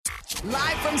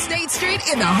Live from State Street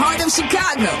in the heart of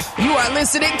Chicago, you are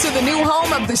listening to the new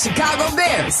home of the Chicago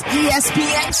Bears,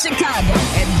 ESPN Chicago.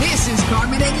 And this is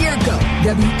Carmen and Jurko,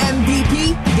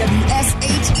 WMVP,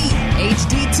 WSHE,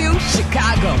 HD2,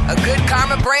 Chicago, a good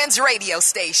Karma Brands radio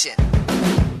station.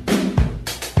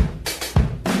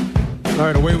 All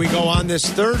right, away we go on this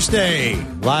Thursday,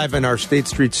 live in our State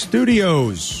Street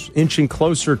studios, inching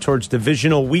closer towards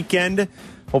divisional weekend.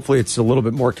 Hopefully it's a little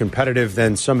bit more competitive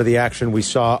than some of the action we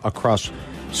saw across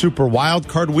Super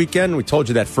Wildcard Weekend. We told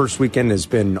you that first weekend has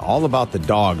been all about the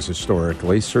dogs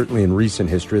historically, certainly in recent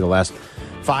history, the last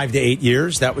 5 to 8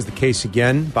 years. That was the case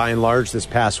again, by and large, this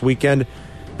past weekend.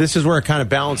 This is where it kind of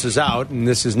balances out, and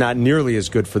this is not nearly as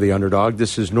good for the underdog.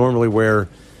 This is normally where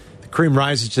the cream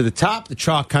rises to the top, the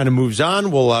chalk kind of moves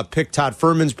on. We'll pick Todd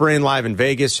Furman's brain live in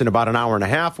Vegas in about an hour and a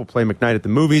half. We'll play McKnight at the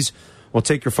Movies. We'll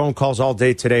take your phone calls all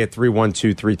day today at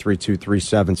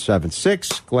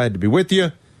 312-332-3776. Glad to be with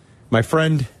you. My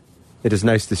friend, it is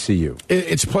nice to see you.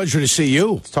 It's a pleasure to see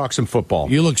you. Let's talk some football.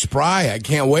 You look spry. I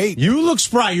can't wait. You look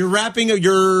spry. You're wrapping up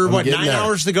your, 9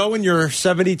 hours to go in your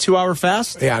 72-hour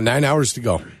fast? Yeah, 9 hours to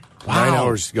go. Wow. 9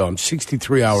 hours to go. I'm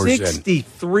 63 hours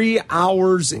 63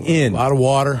 hours in. A lot of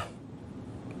water.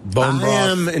 Bone broth. I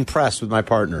am impressed with my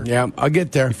partner. Yeah, I'll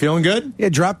get there. You feeling good? Yeah,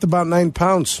 dropped about 9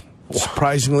 pounds.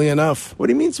 Surprisingly enough. What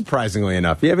do you mean surprisingly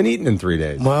enough? You haven't eaten in 3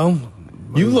 days. Well,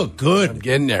 you look good. I'm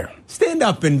getting there. Stand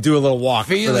up and do a little walk.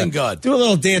 Feeling good. Do a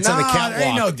little dance on the catwalk.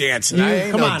 Ain't no dancing.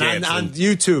 Come on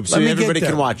YouTube so everybody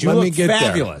can watch. You look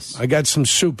fabulous. I got some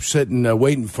soup sitting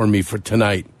waiting for me for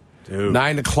tonight. Dude.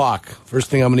 9 o'clock. First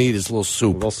thing I'm going to eat is a little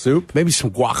soup. A little soup? Maybe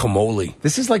some guacamole.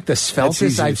 This is like the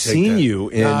sveltest I've seen you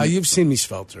in. You've seen me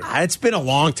svelter. It's been a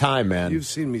long time, man. You've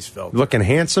seen me svelter. Looking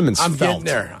handsome and svelte.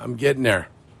 I'm getting there.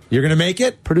 You're going to make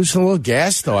it? Producing a little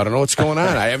gas, though. I don't know what's going on.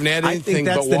 I haven't had anything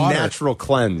but water. I think that's the natural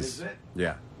cleanse. Is it?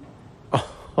 Yeah.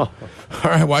 All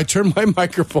right, well, I turned my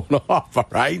microphone off, all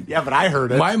right? Yeah, but I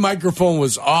heard it. My microphone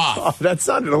was off. Oh, that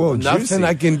sounded a little Nothing juicy.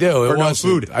 I can do. It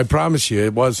wasn't. No food. I promise you,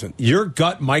 it wasn't. Your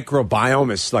gut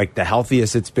microbiome is like the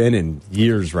healthiest it's been in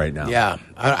years right now. Yeah.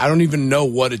 I don't even know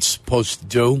what it's supposed to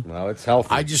do. Well, it's healthy.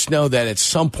 I just know that at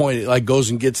some point it like goes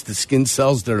and gets the skin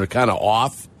cells that are kind of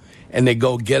off, and they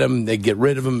go get them, they get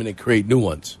rid of them, and they create new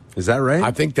ones. Is that right?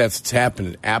 I think that's what's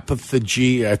happening.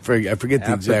 Apophagy. I forget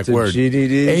the exact word.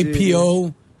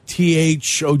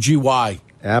 APOTHOGY.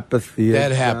 Apathy.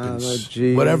 That happens.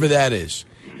 Whatever that is.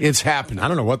 It's happening. I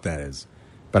don't know what that is,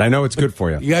 but I know it's good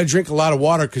for you. You got to drink a lot of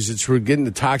water because it's for getting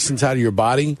the toxins out of your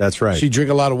body. That's right. So you drink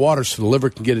a lot of water so the liver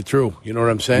can get it through. You know what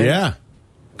I'm saying? Yeah.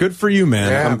 Good for you, man.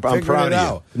 Yeah, I'm proud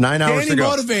of you. 9 hours to go. Danny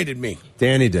motivated me.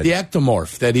 Danny did. The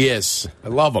ectomorph that he is. I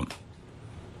love him.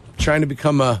 Trying to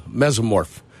become a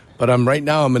mesomorph. But right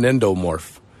now I'm an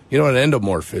endomorph. You know what an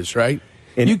endomorph is, right?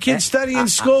 You kids study in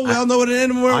school, we all know what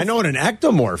an endomorph is. I know what an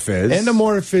ectomorph is.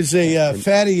 Endomorph is a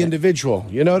fatty individual.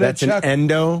 You know that, That's Chuck? an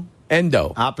endo?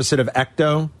 Endo. Opposite of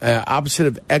ecto? Opposite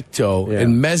of ecto. Yeah.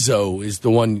 And meso is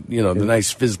the one, the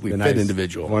nice physically fit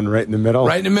individual. One right in the middle?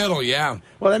 Right in the middle, yeah.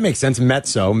 Well, that makes sense.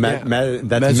 Mezzo. That's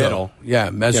meso. Middle. Yeah,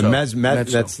 meso. Yeah,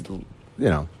 that's,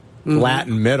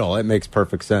 Latin middle. It makes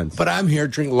perfect sense. But I'm here,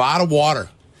 drink a lot of water.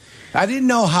 I didn't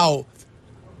know how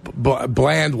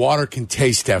bland water can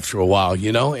taste after a while,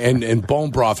 and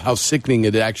bone broth, how sickening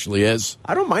it actually is.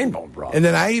 I don't mind bone broth. And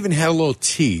then I even had a little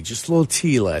tea, just a little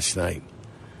tea last night.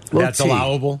 That's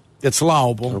allowable? It's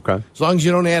allowable. Okay. As long as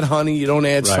you don't add honey, you don't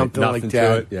add something like that.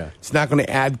 To it, yeah. It's not going to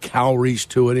add calories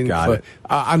to it. Got it.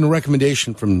 On a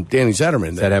recommendation from Danny Zetterman.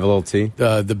 Does that have a little tea?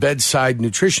 The bedside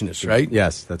nutritionist, right?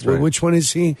 Yes, that's right. Which one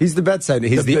is he? He's the bedside.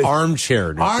 He's the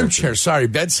armchair nutritionist. Armchair, sorry.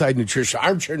 Bedside nutrition.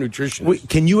 Armchair nutritionist. Wait,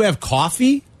 can you have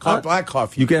coffee? Black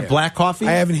coffee. You can have black coffee?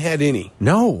 I haven't had any.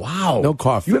 No, wow. No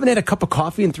coffee. You haven't had a cup of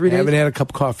coffee in 3 days? I haven't had a cup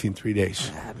of coffee in 3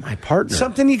 days. My partner.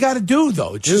 Something you got to do,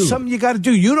 though. It's just something you got to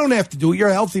do. You don't have to do it. You're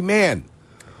a healthy man.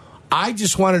 I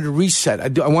just wanted to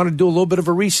reset. I wanted to do a little bit of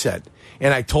a reset.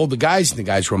 And I told the guys, and the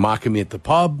guys were mocking me at the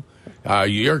pub.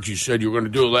 You said you were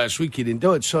going to do it last week. You didn't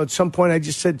do it. So at some point, I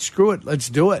just said, screw it. Let's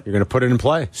do it. You're going to put it in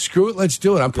play? Screw it. Let's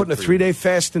do it. I'm putting a 3-day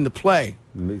fast into play.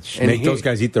 Make those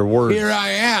guys eat their words. Here I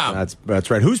am. That's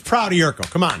right. Who's proud of Jurko?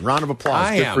 Come on. Round of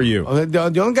applause. Good for you. The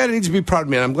only guy that needs to be proud of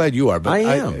me, and I'm glad you are, but I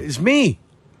am. It's me.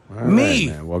 All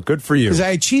me. Right, well, good for you. Because I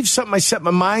achieved something I set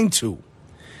my mind to.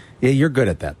 Yeah, you're good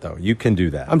at that, though. You can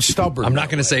do that. I'm stubborn. I'm not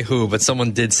going to say who, but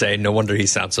someone did say, no wonder he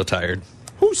sounds so tired.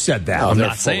 Who said that? I'm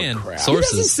not saying. Sources. He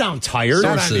doesn't sound tired.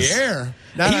 Not on the air.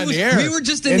 Not on the air. We were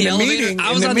just in the elevator. Meeting,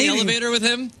 I was on the elevator with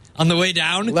him on the way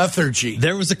down. Lethargy.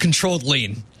 There was a controlled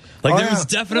lean. Like, there was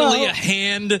definitely a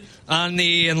hand on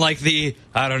the,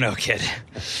 I don't know, kid.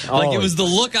 Like, it was the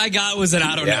look I got was an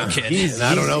I don't know, kid. He's an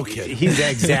I don't know, kid. He's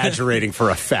exaggerating for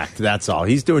effect, that's all.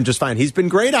 He's doing just fine. He's been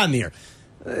great on the air.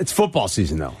 It's football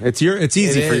season, though. It's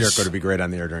easy for Jurko to be great on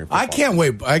the air during football. I can't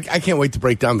wait. I can't wait to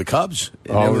break down the Cubs.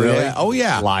 Oh, really? Yeah. Oh,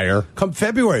 yeah. Liar. Come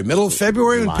February, middle of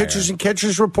February, when pitchers and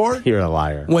catchers report. You're a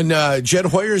liar. When Jed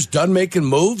Hoyer's done making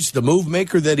moves, the move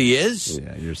maker that he is.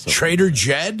 Yeah, you're so Trader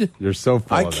Jed. You're so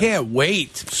full I of can't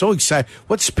wait. So excited.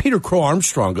 What's Peter Crow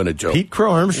Armstrong going to do? Pete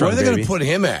Crow Armstrong, Where are they going to put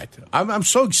him at? I'm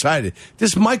so excited.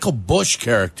 This Michael Bush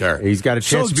character. He's got a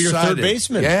chance to be your third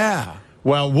baseman. Yeah.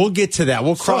 Well, we'll get to that.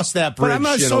 We'll cross that bridge. But I'm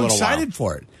not in a so little excited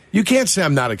while. for it. You can't say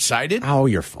I'm not excited. Oh,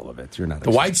 you're full of it. You're not. The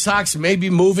White Sox may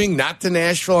be moving, not to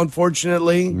Nashville,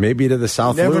 unfortunately. Maybe to the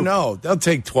South You never Loop. know. They'll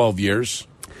take 12 years.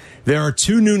 There are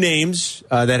two new names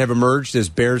that have emerged as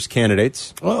Bears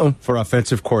candidates for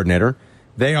offensive coordinator.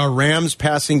 They are Rams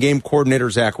passing game coordinator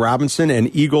Zach Robinson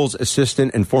and Eagles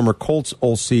assistant and former Colts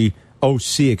OC,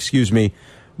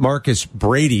 Marcus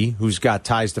Brady, who's got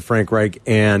ties to Frank Reich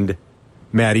and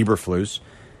Matt Eberflus.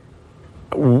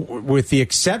 With the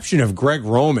exception of Greg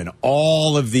Roman,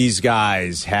 all of these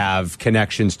guys have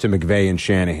connections to McVay and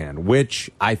Shanahan, which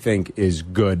I think is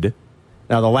good.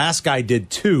 Now, the last guy did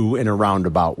too in a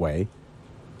roundabout way,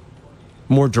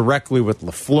 more directly with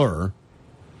LaFleur,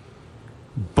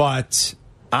 but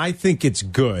I think it's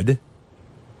good.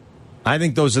 I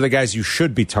think those are the guys you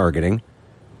should be targeting.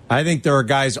 I think there are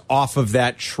guys off of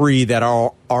that tree that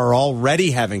are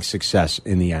already having success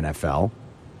in the NFL.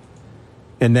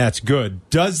 And that's good.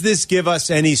 Does this give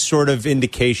us any sort of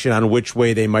indication on which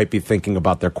way they might be thinking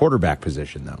about their quarterback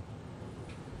position, though?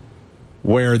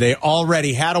 Where they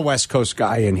already had a West Coast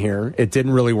guy in here. It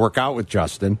didn't really work out with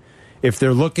Justin. If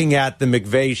they're looking at the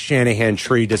McVay-Shanahan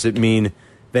tree, does it mean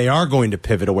they are going to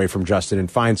pivot away from Justin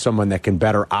and find someone that can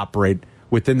better operate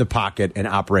within the pocket and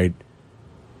operate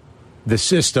the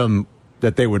system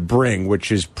that they would bring,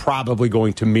 which is probably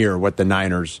going to mirror what the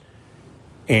Niners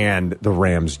and the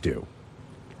Rams do?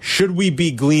 Should we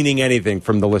be gleaning anything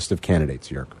from the list of candidates,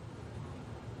 Jurko?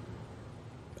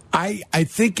 I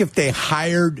think if they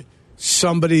hired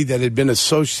somebody that had been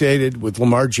associated with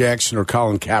Lamar Jackson or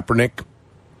Colin Kaepernick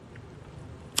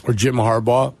or Jim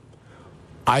Harbaugh,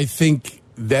 I think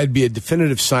that'd be a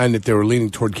definitive sign that they were leaning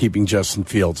toward keeping Justin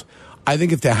Fields. I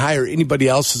think if they hire anybody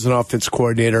else as an offense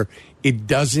coordinator, it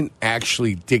doesn't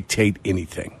actually dictate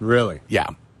anything. Really? Yeah.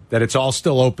 That it's all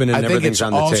still open and everything's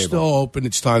on the table. I think it's all still open.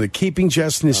 It's time that keeping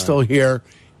Justin is still here,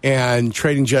 and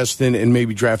trading Justin and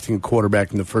maybe drafting a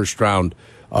quarterback in the first round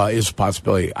is a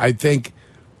possibility. I think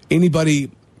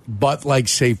anybody but, like,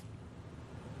 say,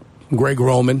 Greg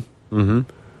Roman and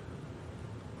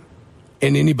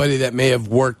anybody that may have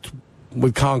worked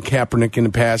with Colin Kaepernick in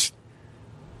the past,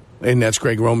 and that's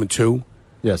Greg Roman too.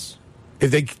 Yes.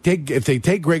 If they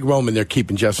take Greg Roman, they're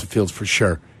keeping Justin Fields for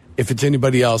sure. If it's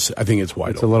anybody else, I think it's wide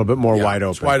open. It's a little bit more wide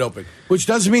open. It's wide open. Which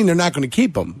doesn't mean they're not going to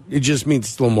keep him. It just means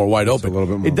it's a little more wide open. A little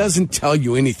bit more it doesn't tell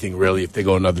you anything, really, if they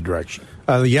go another direction.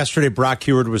 Yesterday, Brock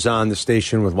Huard was on the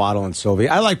station with Waddle and Silvy.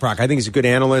 I like Brock. I think he's a good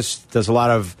analyst, does a lot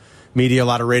of media, a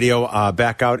lot of radio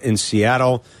back out in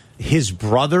Seattle. His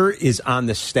brother is on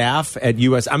the staff at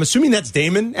US. I'm assuming that's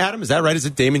Damon, Adam. Is that right? Is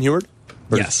it Damon Huard?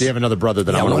 Or yes. Do you have another brother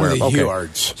that I'm aware of? Okay.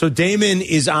 Huards. So Damon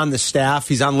is on the staff.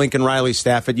 He's on Lincoln Riley's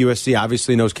staff at USC.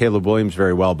 Obviously knows Caleb Williams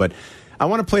very well. But I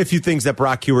want to play a few things that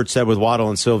Brock Huard said with Waddle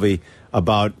and Silvy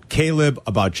about Caleb,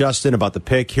 about Justin, about the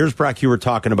pick. Here's Brock Huard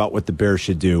talking about what the Bears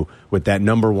should do with that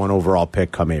number 1 overall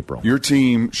pick come April. Your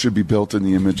team should be built in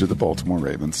the image of the Baltimore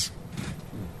Ravens.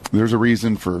 There's a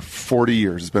reason for 40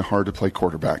 years it's been hard to play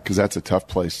quarterback because that's a tough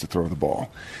place to throw the ball.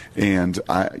 And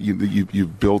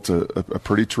you've built a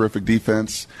pretty terrific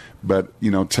defense. But,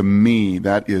 to me,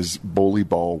 that is bully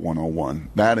ball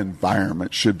 101. That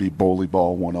environment should be bully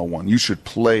ball 101. You should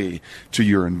play to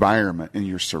your environment and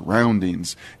your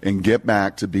surroundings and get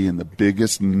back to being the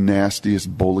biggest,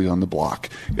 nastiest bully on the block.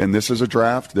 And this is a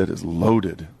draft that is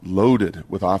loaded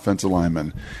with offensive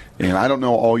linemen. And I don't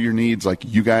know all your needs like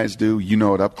you guys do. You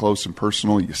know it up close and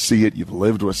personal. You see it. You've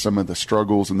lived with some of the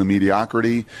struggles and the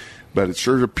mediocrity. But it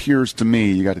sure appears to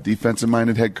me you got a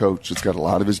defensive-minded head coach that's got a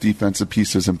lot of his defensive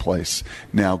pieces in place.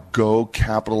 Now go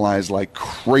capitalize like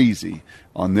crazy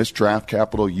on this draft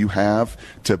capital you have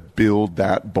to build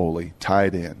that bully,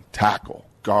 tight end, tackle,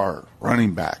 guard,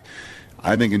 running back.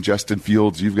 I think in Justin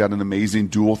Fields you've got an amazing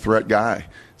dual-threat guy.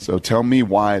 So tell me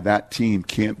why that team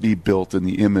can't be built in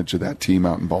the image of that team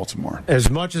out in Baltimore. As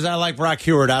much as I like Brock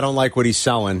Huard, I don't like what he's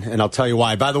selling, and I'll tell you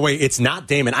why. By the way, it's not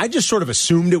Damon. I just sort of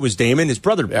assumed it was Damon. His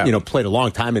brother, played a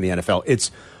long time in the NFL.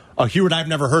 It's A Huard I've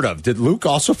never heard of. Did Luke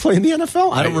also play in the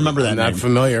NFL? I don't remember that Not name.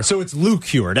 familiar. So it's Luke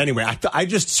Huard. Anyway, I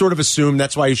just sort of assumed,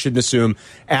 that's why you shouldn't assume.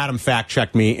 Adam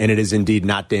fact-checked me, and it is indeed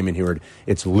not Damon Huard.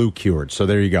 It's Luke Huard. So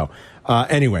there you go.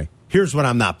 Anyway, here's what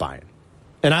I'm not buying.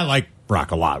 And I like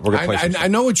Brock a lot. We're gonna play I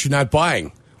know what you're not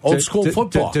buying. Old school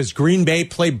football. Does Green Bay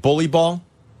play bully ball?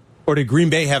 Or did Green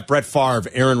Bay have Brett Favre,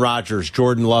 Aaron Rodgers,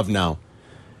 Jordan Love now?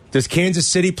 Does Kansas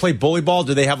City play bully ball?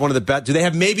 Do they have one of the best? Do they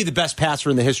have maybe the best passer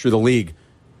in the history of the league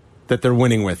that they're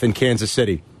winning with in Kansas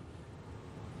City?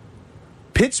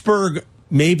 Pittsburgh,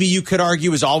 maybe you could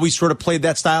argue, has always sort of played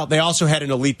that style. They also had an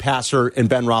elite passer in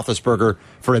Ben Roethlisberger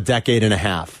for a decade and a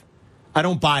half. I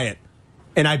don't buy it.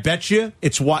 And I bet you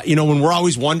it's why, when we're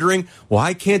always wondering,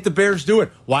 why can't the Bears do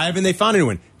it? Why haven't they found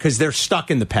anyone? Because they're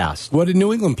stuck in the past. What did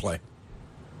New England play?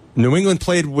 New England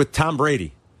played with Tom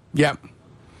Brady. Yeah.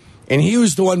 And he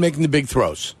was the one making the big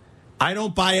throws. I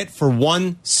don't buy it for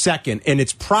 1 second. And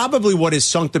it's probably what has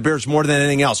sunk the Bears more than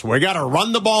anything else. We got to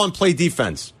run the ball and play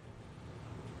defense.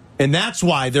 And that's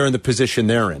why they're in the position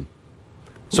they're in.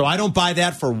 So I don't buy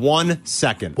that for 1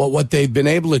 second. Well, what they've been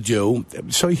able to do.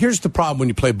 So here's the problem when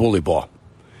you play bully ball.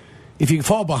 If you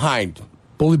fall behind,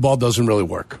 bully ball doesn't really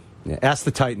work. Yeah, ask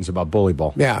the Titans about bully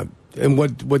ball. Yeah. And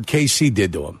what KC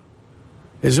did to him.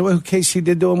 Is it what KC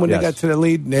did to him when they got to the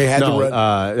lead? They had to run.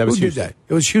 That was Who Houston. did that?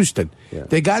 It was Houston. Yeah.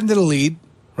 They got into the lead,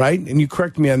 right? And you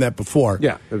corrected me on that before.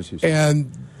 Yeah, it was Houston.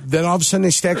 And then all of a sudden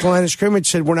they stacked the line of scrimmage,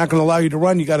 said, we're not going to allow you to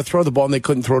run. You got to throw the ball, and they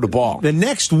couldn't throw the ball. The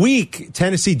next week,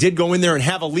 Tennessee did go in there and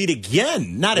have a lead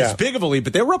again. Not as big of a lead,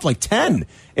 but they were up like 10.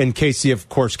 And KC, of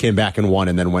course, came back and won,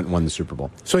 and then went and won the Super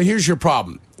Bowl. So here's your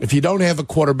problem. If you don't have a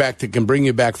quarterback that can bring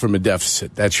you back from a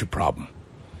deficit, that's your problem.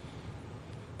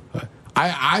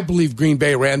 I believe Green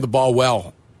Bay ran the ball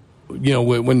well.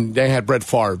 When they had Brett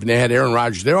Favre and they had Aaron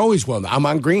Rodgers, they're always well. I'm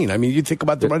on Green. I mean, you think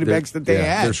about the running backs that they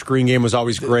had. Their screen game was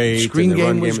always great. The screen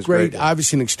game was great. great.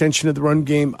 Obviously, an extension of the run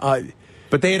game.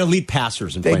 But they had elite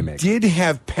passers and playmakers. They did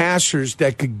have passers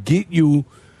that could get you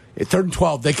at 3rd and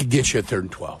 12. They could get you at 3rd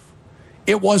and 12.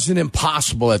 It wasn't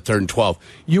impossible at 3rd and 12.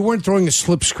 You weren't throwing a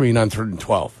slip screen on 3rd and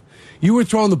 12. You were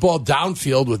throwing the ball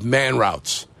downfield with man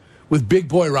routes, with big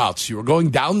boy routes. You were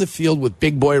going down the field with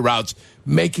big boy routes,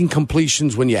 making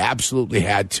completions when you absolutely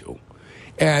had to.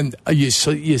 And you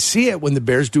see it when the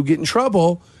Bears do get in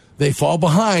trouble. They fall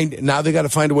behind, and now they got to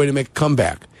find a way to make a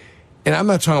comeback. And I'm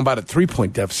not talking about a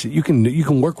 3-point deficit. You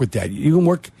can work with that. You can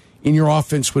work in your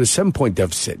offense with a 7-point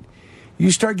deficit. You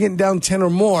start getting down 10 or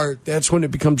more, that's when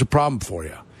it becomes a problem for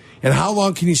you. And how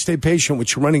long can you stay patient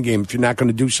with your running game if you're not going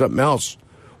to do something else?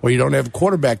 Or you don't have a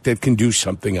quarterback that can do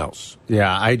something else.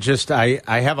 Yeah,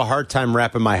 I have a hard time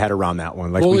wrapping my head around that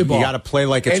one. Like you got to play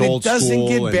like it's old school. And it doesn't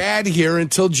get bad here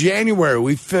until January.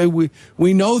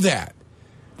 We know that.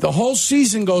 The whole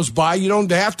season goes by, you don't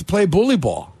have to play bully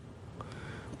ball.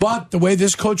 But the way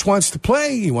this coach wants to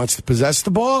play, he wants to possess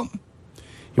the ball.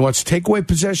 He wants to take away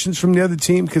possessions from the other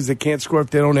team because they can't score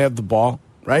if they don't have the ball,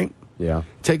 right? Yeah.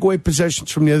 Take away possessions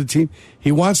from the other team.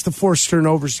 He wants to force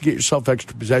turnovers to get yourself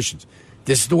extra possessions.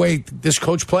 This is the way this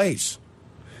coach plays.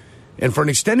 And for an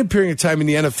extended period of time in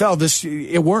the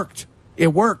NFL, it worked. It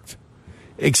worked.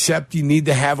 Except you need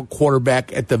to have a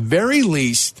quarterback at the very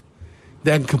least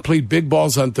that can complete big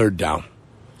balls on 3rd down.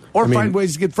 Or find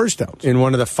ways to get first downs. In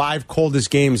one of the 5 coldest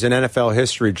games in NFL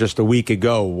history just a week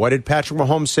ago, what did Patrick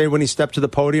Mahomes say when he stepped to the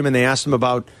podium and they asked him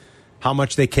about how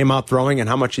much they came out throwing and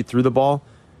how much he threw the ball?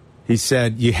 He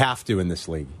said, you have to in this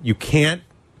league. You can't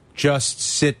just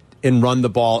sit and run the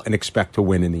ball and expect to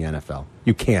win in the NFL.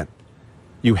 You can't.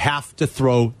 You have to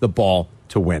throw the ball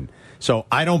to win. So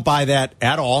I don't buy that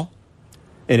at all.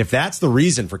 And if that's the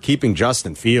reason for keeping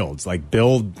Justin Fields, like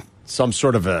build some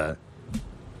sort of a...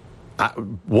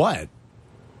 what?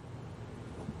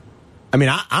 I mean,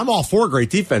 I'm all for great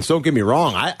defense. Don't get me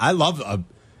wrong. I love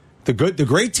the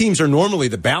great teams are normally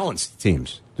the balanced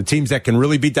teams, the teams that can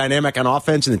really be dynamic on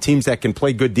offense, and the teams that can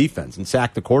play good defense and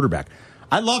sack the quarterback.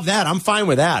 I love that. I'm fine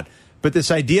with that. But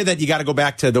this idea that you got to go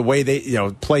back to the way they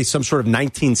play some sort of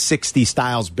 1960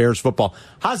 styles Bears football,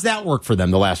 how's that work for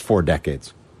them the last 4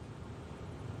 decades?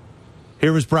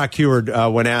 Here was Brock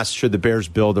Huard when asked, should the Bears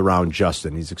build around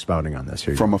Justin? He's expounding on this.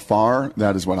 From afar,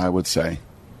 that is what I would say.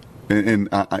 And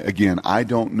again, I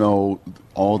don't know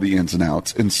all the ins and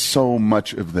outs. And so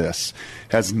much of this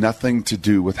has nothing to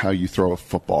do with how you throw a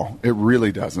football. It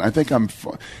really doesn't. I think I'm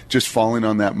just falling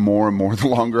on that more and more the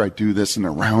longer I do this and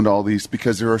around all these,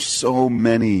 because there are so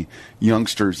many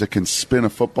youngsters that can spin a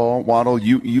football. Waddle,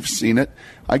 you've seen it.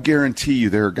 I guarantee you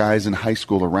there are guys in high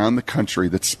school around the country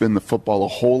that spin the football a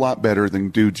whole lot better than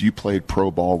dudes you played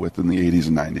pro ball with in the 80s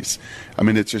and 90s. I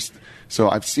mean, it's just So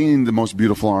I've seen the most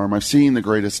beautiful arm. I've seen the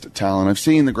greatest talent. I've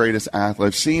seen the greatest athlete.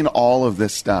 I've seen all of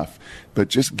this stuff. But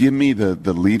just give me the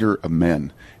leader of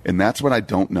men. And that's what I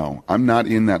don't know. I'm not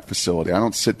in that facility. I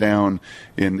don't sit down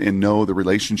and know the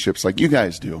relationships like you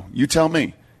guys do. You tell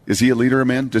me. Is he a leader of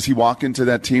men? Does he walk into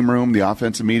that team room, the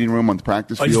offensive meeting room on the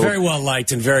practice field? He's very well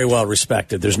liked and very well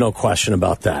respected. There's no question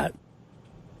about that.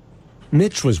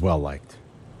 Mitch was well liked.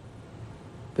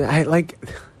 Yeah,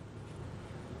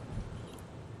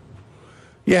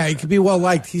 he could be well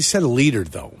liked. He said a leader,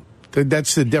 though.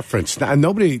 That's the difference. Now,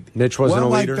 nobody. Mitch wasn't a leader?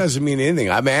 Well liked doesn't mean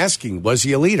anything. I'm asking, was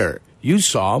he a leader? You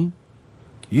saw him.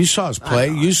 You saw his play.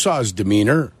 You saw his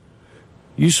demeanor.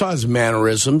 You saw his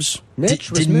mannerisms.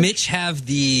 Did Mitch have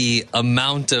the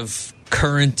amount of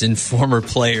current and former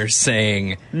players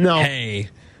saying, no, hey,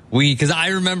 because I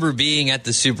remember being at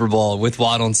the Super Bowl with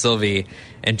Waddle and Silvy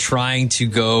and trying to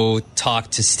go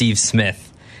talk to Steve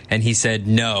Smith, and he said,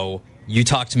 no, you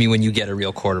talk to me when you get a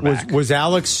real quarterback. Was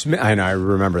Alex Smith, I know, I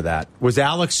remember that. Was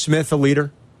Alex Smith a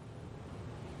leader?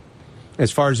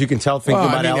 As far as you can tell, thinking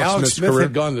about Alex Smith's career?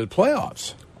 Had gone to the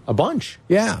playoffs. A bunch.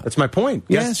 Yeah. That's my point.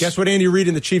 Yes. Guess what Andy Reid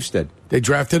and the Chiefs did? They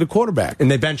drafted a quarterback. And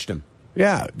they benched him.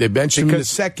 Yeah. They benched him in the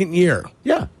second year.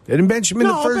 Yeah. They didn't bench him in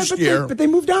the first year. But they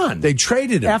moved on. They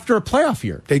traded him. After a playoff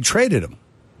year. They traded him.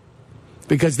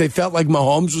 Because they felt like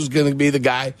Mahomes was going to be the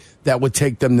guy that would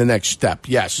take them the next step.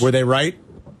 Yes. Were they right?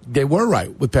 They were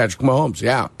right with Patrick Mahomes.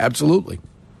 Yeah, absolutely.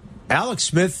 Alex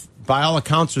Smith, by all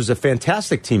accounts, was a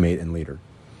fantastic teammate and leader.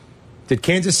 Did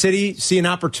Kansas City see an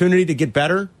opportunity to get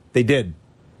better? They did.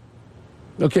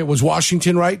 Okay, was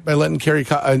Washington right by letting Kirk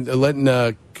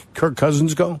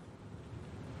Cousins go?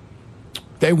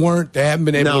 They weren't. They haven't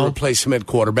been able to replace him at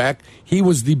quarterback. He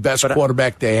was the best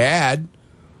quarterback they had.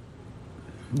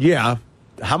 Yeah.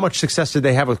 How much success did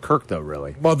they have with Kirk, though,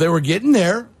 really? Well, they were getting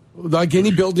there. Like any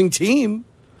building team,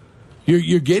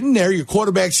 you're getting there. Your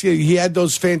quarterbacks, he had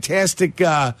those fantastic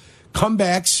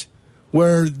comebacks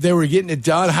where they were getting it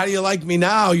done. How do you like me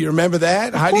now? You remember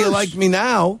that? How do you like me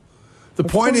now? The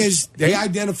point is, they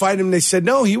identified him. They said,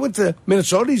 no, he went to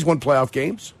Minnesota. He's won playoff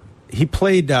games. He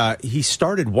played, he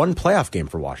started one playoff game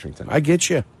for Washington. I get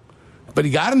you. But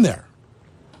he got him there.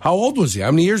 How old was he?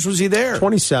 How many years was he there?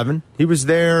 27. He was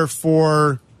there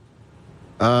for,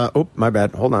 my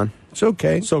bad. Hold on. It's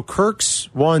okay. So Kirk's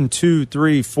 1, 2,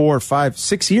 3, 4, 5,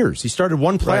 6 years. He started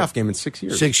one playoff game in 6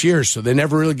 years. 6 years. So they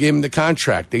never really gave him the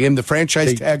contract. They gave him the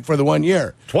franchise tag for the 1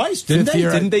 year. Twice, didn't they?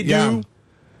 Didn't they do? Yeah.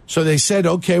 So they said,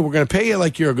 okay, we're going to pay you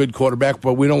like you're a good quarterback,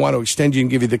 but we don't want to extend you and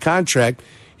give you the contract.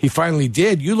 He finally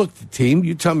did. You looked at the team.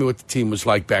 You tell me what the team was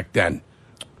like back then.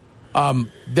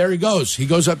 There he goes. He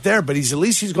goes up there, but at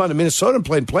least he's gone to Minnesota and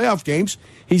played playoff games.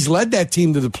 He's led that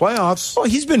team to the playoffs. Well,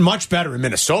 he's been much better in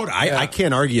Minnesota. I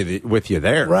can't argue with you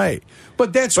there. Right.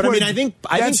 But that's I think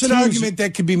an argument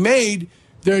that could be made.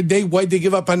 Why'd they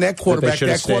give up on that quarterback?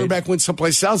 That quarterback went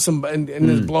someplace else and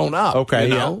is blown up. Okay,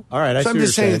 you yeah. know? All right, so I'm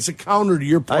just saying it's a counter to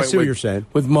your point. I see what you're saying.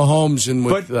 With Mahomes and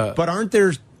with... But aren't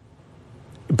there...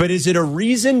 But is it a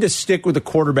reason to stick with a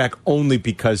quarterback only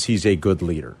because he's a good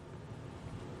leader?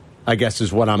 I guess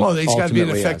is what I'm Well, he's got to be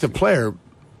an effective player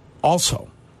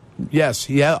also. Yes,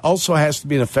 he also has to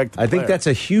be an effective player. I think that's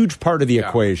a huge part of the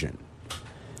equation.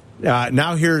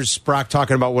 Now here's Brock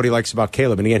talking about what he likes about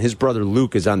Caleb. And again, his brother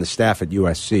Luke is on the staff at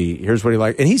USC. Here's what he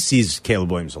likes. And he sees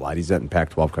Caleb Williams a lot. He's in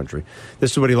Pac-12 country.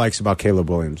 This is what he likes about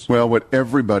Caleb Williams. Well, what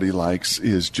everybody likes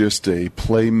is just a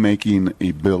playmaking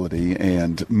ability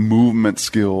and movement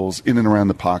skills in and around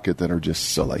the pocket that are just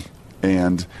silly.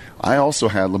 And I also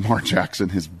had Lamar Jackson,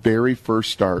 his very first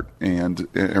start. And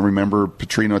I remember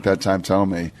Petrino at that time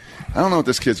telling me, I don't know what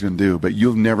this kid's going to do, but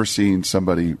you've never seen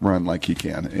somebody run like he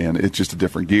can. And it's just a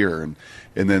different gear.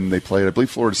 And then they played, I believe,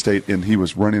 Florida State, and he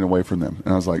was running away from them.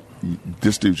 And I was like,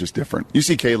 this dude's just different. You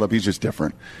see Caleb, he's just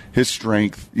different. His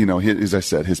strength, as I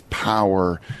said, his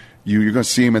power. You're going to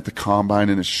see him at the combine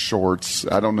in his shorts.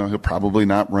 I don't know. He'll probably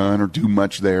not run or do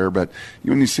much there. But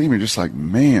when you see him, you're just like,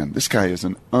 man, this guy is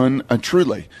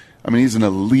truly. I mean, he's an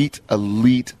elite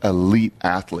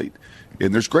athlete.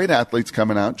 And there's great athletes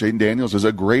coming out. Jaden Daniels is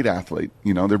a great athlete.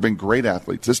 There have been great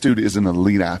athletes. This dude is an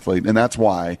elite athlete. And that's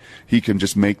why he can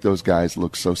just make those guys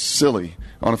look so silly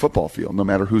on a football field, no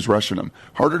matter who's rushing them.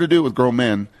 Harder to do with grown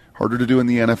men. Harder to do in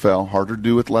the NFL, harder to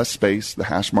do with less space, the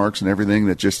hash marks and everything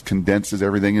that just condenses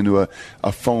everything into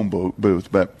a phone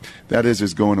booth. But that is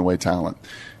his going away talent.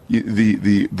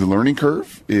 The learning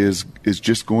curve is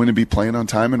just going to be playing on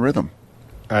time and rhythm.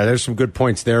 There's some good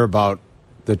points there about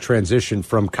the transition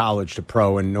from college to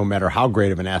pro, and no matter how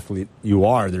great of an athlete you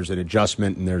are, there's an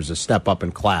adjustment and there's a step up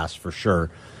in class for sure.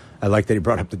 I like that he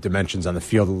brought up the dimensions on the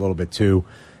field a little bit too,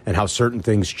 and how certain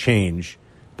things change.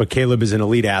 But Caleb is an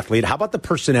elite athlete. How about the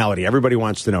personality? Everybody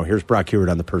wants to know. Here's Brock Huard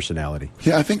on the personality.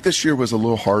 Yeah, I think this year was a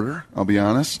little harder, I'll be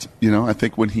honest. I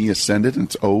think when he ascended,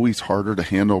 it's always harder to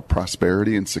handle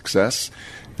prosperity and success.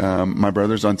 My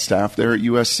brother's on staff there at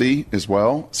USC as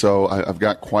well, so I've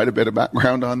got quite a bit of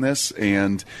background on this.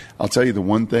 And I'll tell you, the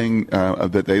one thing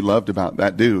that they loved about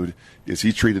that dude is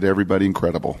he treated everybody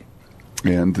incredible.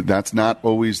 And that's not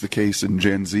always the case in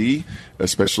Gen Z,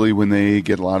 especially when they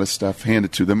get a lot of stuff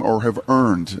handed to them or have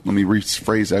earned. Let me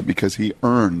rephrase that, because he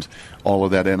earned all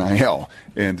of that NIL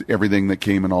and everything that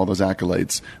came in all those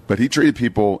accolades. But he treated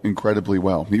people incredibly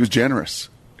well. He was generous.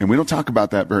 And we don't talk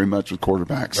about that very much with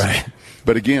quarterbacks. Right.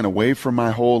 But again, away from my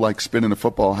whole spinning a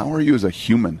football, how are you as a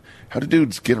human? How do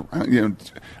dudes get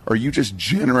around? Are you just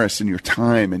generous in your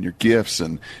time and your gifts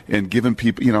and giving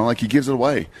people, he gives it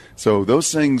away. So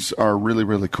those things are really,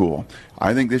 really cool.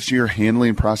 I think this year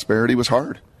handling prosperity was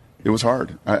hard. It was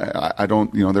hard. I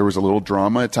don't, there was a little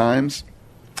drama at times.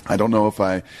 I don't know if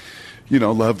I,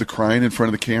 love the crying in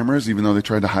front of the cameras, even though they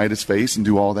tried to hide his face and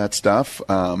do all that stuff.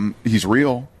 He's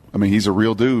real. I mean, he's a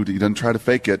real dude. He doesn't try to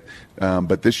fake it.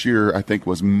 But this year, I think,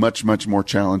 was much, much more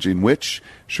challenging, which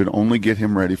should only get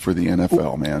him ready for the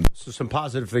NFL, man. So some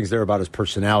positive things there about his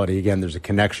personality. Again, there's a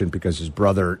connection because his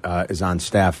brother is on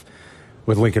staff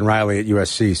with Lincoln Riley at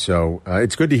USC. So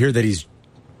it's good to hear that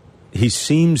he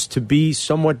seems to be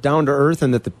somewhat down to earth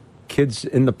and that the kids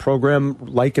in the program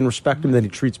like and respect him, that he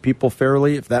treats people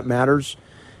fairly, if that matters.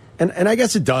 And I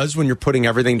guess it does when you're putting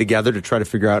everything together to try to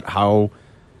figure out how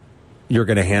you're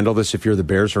going to handle this if you're the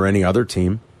Bears or any other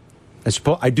team.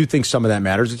 I do think some of that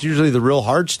matters. It's usually the real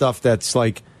hard stuff that's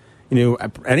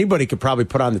anybody could probably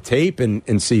put on the tape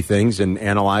and see things and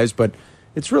analyze, but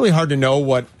it's really hard to know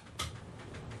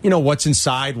what's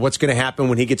inside, what's going to happen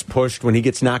when he gets pushed, when he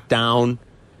gets knocked down.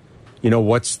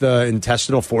 What's the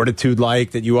intestinal fortitude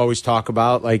like that you always talk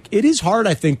about? It is hard,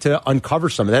 I think, to uncover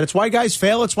some of that. It's why guys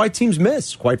fail. It's why teams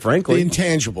miss, quite frankly. The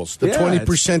intangibles, the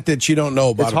 20% that you don't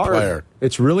know about a player.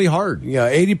 It's really hard.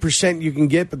 80% you can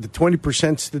get, but the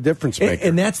 20%'s the difference maker.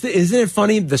 And that's isn't it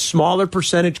funny? The smaller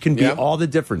percentage can be all the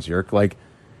difference, Yerk,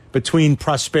 between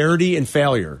prosperity and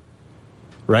failure.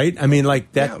 Right? I mean,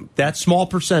 that small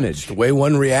percentage. It's the way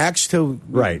one reacts to.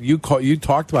 Right. You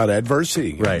talked about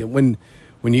adversity. Right.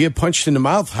 When you get punched in the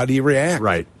mouth, how do you react?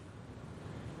 Right.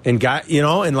 And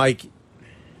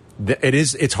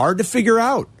it's hard to figure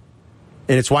out.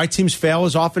 And it's why teams fail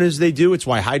as often as they do. It's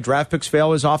why high draft picks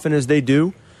fail as often as they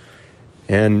do.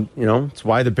 And, it's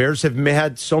why the Bears have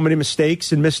had so many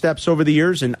mistakes and missteps over the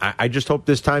years. And I just hope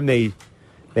this time they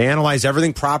analyze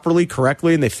everything properly,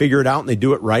 correctly, and they figure it out and they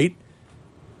do it right.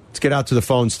 Let's get out to the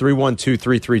phones,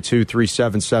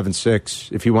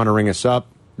 312-332-3776, if you want to ring us up.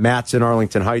 Matt's in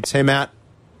Arlington Heights. Hey, Matt.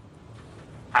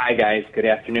 Hi, guys. Good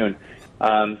afternoon.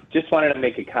 Just wanted to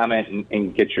make a comment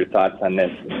and get your thoughts on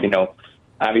this.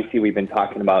 Obviously we've been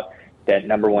talking about that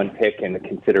number one pick and the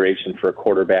consideration for a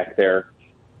quarterback there.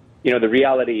 The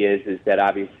reality is that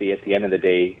obviously at the end of the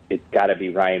day, it's got to be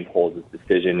Ryan Poles'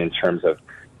 decision in terms of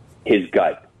his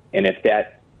gut. And if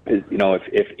that is,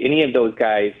 if any of those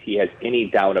guys he has any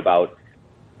doubt about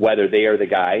whether they are the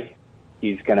guy,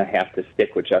 he's going to have to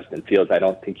stick with Justin Fields. I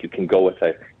don't think you can go with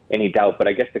any doubt. But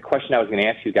I guess the question I was going to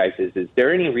ask you guys is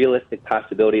there any realistic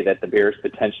possibility that the Bears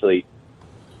potentially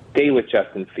stay with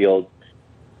Justin Fields,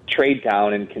 trade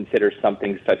down and consider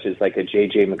something such as a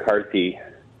J.J. McCarthy,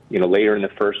 later in the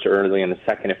first or early in the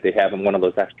second, if they have him one of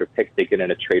those extra picks, they get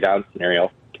in a trade down scenario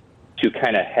to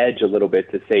kind of hedge a little bit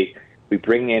to say we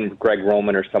bring in Greg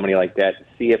Roman or somebody like that to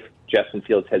see if Justin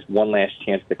Fields has one last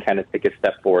chance to kind of take a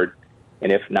step forward.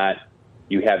 And if not,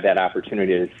 you have that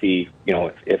opportunity to see,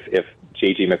 if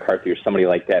J.J. McCarthy or somebody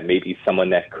like that may be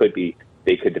someone that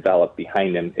they could develop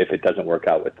behind him if it doesn't work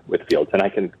out with Fields. And I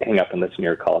can hang up and listen to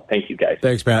your call. Thank you, guys.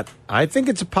 Thanks, Matt. I think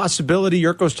it's a possibility.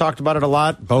 Yurko's talked about it a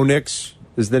lot. Bo Nix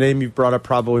is the name you've brought up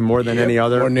probably more than any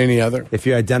other. More than any other. If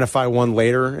you identify one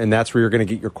later, and that's where you're going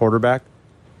to get your quarterback.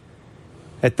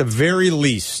 At the very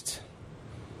least.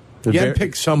 You got to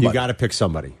pick somebody. You got to pick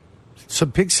somebody. So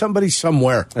pick somebody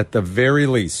somewhere. At the very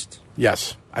least.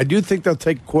 Yes. I do think they'll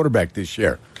take a quarterback this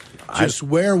year. Just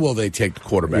where will they take the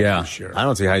quarterback this year? I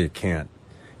don't see how you can't.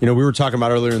 We were talking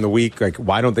about earlier in the week,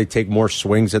 why don't they take more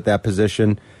swings at that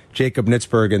position? Jacob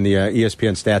Nitzberg and the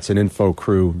ESPN Stats and Info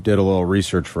crew did a little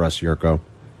research for us, Yurko.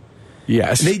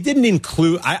 Yes. They didn't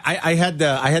include, I had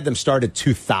them start at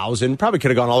 2000, probably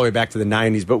could have gone all the way back to the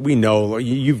 90s, but we know,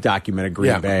 you've documented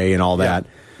Green Bay and all that.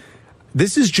 Yeah.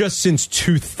 This is just since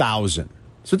 2000.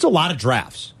 So it's a lot of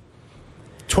drafts.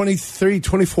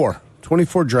 24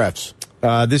 drafts.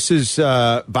 This is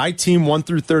by team 1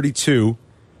 through 32.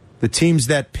 the teams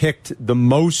that picked the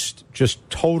most just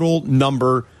total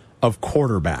number of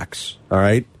quarterbacks, all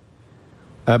right?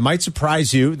 It might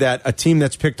surprise you that a team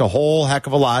that's picked a whole heck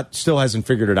of a lot still hasn't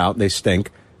figured it out, and they stink.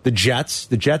 The Jets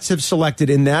have selected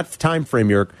in that time frame,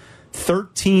 Yerk,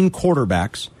 13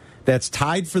 quarterbacks. That's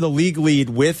tied for the league lead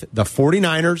with the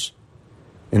 49ers,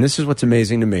 and this is what's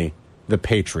amazing to me, the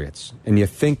Patriots. And you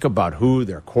think about who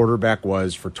their quarterback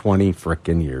was for 20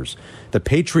 frickin' years. The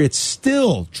Patriots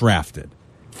still drafted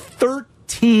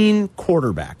 13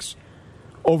 quarterbacks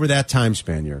over that time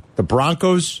span here. The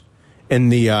Broncos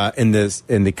and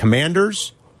the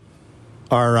Commanders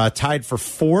are tied for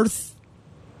fourth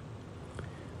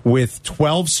with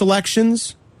 12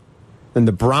 selections. And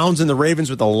the Browns and the Ravens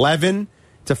with 11.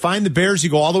 To find the Bears, you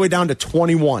go all the way down to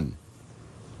 21.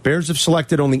 Bears have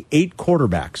selected only 8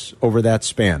 quarterbacks over that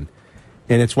span.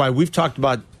 And it's why we've talked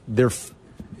about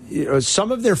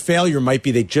some of their failure might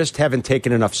be they just haven't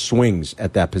taken enough swings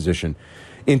at that position.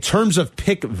 In terms of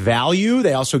pick value,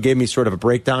 they also gave me sort of a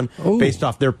breakdown based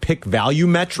off their pick value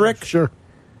metric. Sure.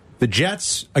 The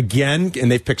Jets, again,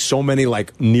 and they've picked so many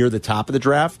like near the top of the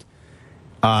draft.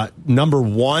 Number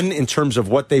 1 in terms of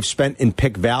what they've spent in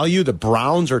pick value. The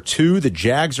Browns are 2, the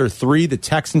Jags are 3, the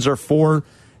Texans are 4,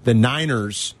 the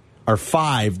Niners are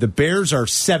 5. The Bears are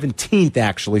 17th,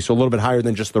 actually, so a little bit higher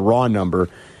than just the raw number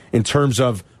in terms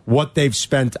of what they've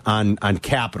spent on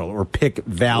capital or pick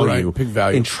value, right, pick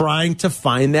value in trying to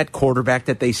find that quarterback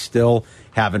that they still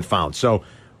haven't found. So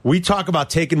we talk about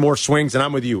taking more swings, and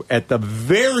I'm with you. At the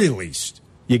very least,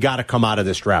 you got to come out of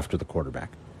this draft with a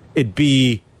quarterback. It'd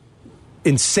be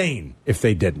insane if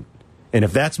they didn't. And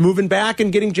if that's moving back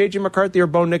and getting J.J. McCarthy or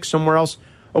Bo Nix somewhere else,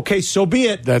 okay, so be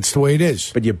it. That's the way it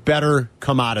is. But you better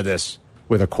come out of this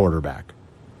with a quarterback.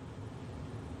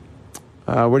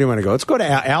 Where do you want to go? Let's go to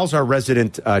Al. Al's our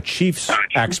resident Chiefs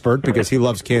expert because he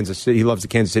loves Kansas City. He loves the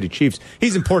Kansas City Chiefs.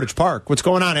 He's in Portage Park. What's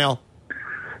going on, Al?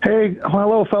 Hey,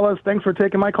 hello, fellas. Thanks for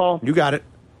taking my call. You got it.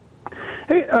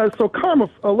 Hey, so Carm,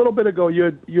 a little bit ago, you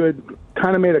had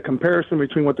kind of made a comparison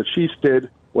between what the Chiefs did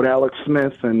with Alex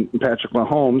Smith and Patrick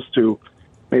Mahomes to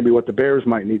maybe what the Bears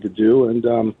might need to do,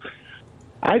 and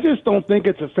I just don't think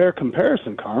it's a fair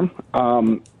comparison, Carm.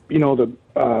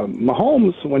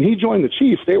 Mahomes, when he joined the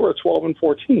Chiefs, they were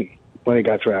 12-14 when he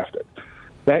got drafted.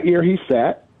 That year he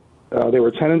sat. They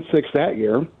were 10-6 that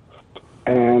year,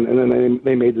 and then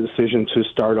they made the decision to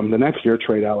start him the next year,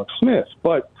 trade Alex Smith.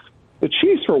 But the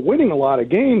Chiefs were winning a lot of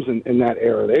games in that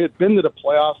era. They had been to the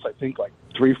playoffs, I think, like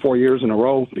 3-4 years in a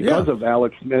row because of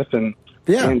Alex Smith and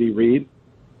Andy Reid.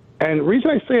 And the reason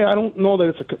I say I don't know that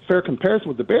it's a fair comparison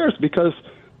with the Bears because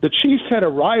the Chiefs had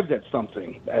arrived at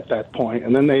something at that point,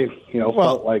 and then they,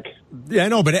 felt like... Yeah, I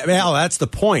know, but Al, that's the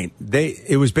point.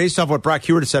 It was based off what Brock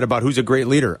Huard said about who's a great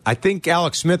leader. I think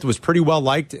Alex Smith was pretty well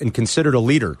liked and considered a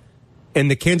leader, and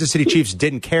the Kansas City Chiefs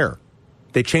didn't care.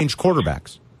 They changed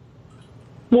quarterbacks.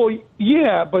 Well,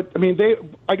 yeah, but,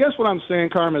 I guess what I'm saying,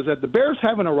 Carm, is that the Bears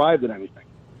haven't arrived at anything.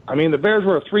 The Bears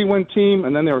were a 3-win team,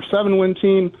 and then they were a 7-win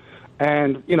team,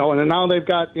 and, and then now they've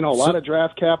got, a lot of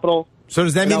draft capital. So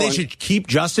does that mean they should keep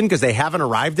Justin because they haven't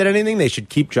arrived at anything? They should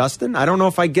keep Justin? I don't know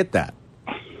if I get that.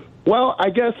 Well,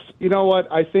 I guess, you know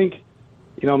what, I think,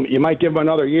 you might give them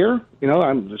another year.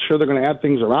 I'm sure they're going to add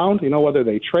things around, whether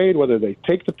they trade, whether they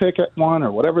take the pick at 1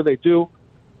 or whatever they do.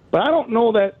 But I don't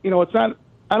know that,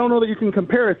 I don't know that you can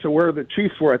compare it to where the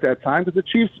Chiefs were at that time because the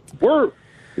Chiefs were,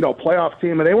 a playoff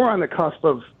team and they were on the cusp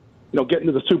of, getting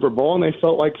to the Super Bowl, and they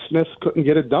felt like Smith couldn't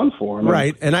get it done for him.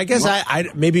 Right, and I guess I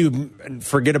maybe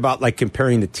forget about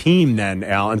comparing the team then,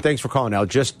 Al, and thanks for calling, Al.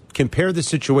 Just compare the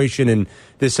situation and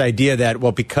this idea that,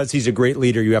 well, because he's a great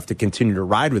leader, you have to continue to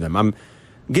ride with him. I'm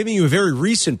giving you a very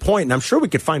recent point, and I'm sure we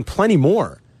could find plenty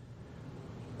more,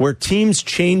 where teams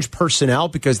change personnel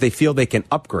because they feel they can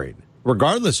upgrade,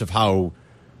 regardless of how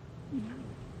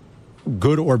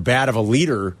good or bad of a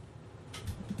leader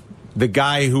the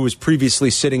guy who was previously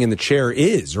sitting in the chair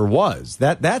is or was.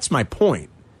 That's my point.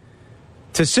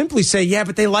 To simply say, yeah,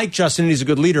 but they like Justin and he's a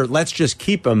good leader, let's just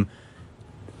keep him.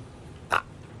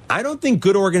 I don't think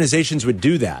good organizations would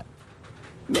do that.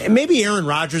 Maybe Aaron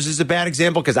Rodgers is a bad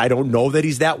example because I don't know that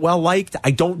he's that well liked.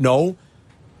 I don't know.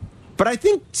 But I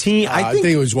think I think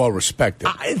he was well respected.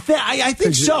 I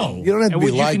think so. You don't have to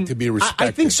be liked to be respected.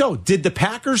 I think so. Did the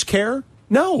Packers care?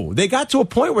 No. They got to a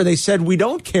point where they said, we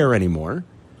don't care anymore.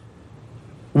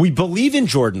 We believe in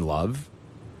Jordan Love,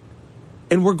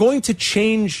 and we're going to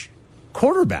change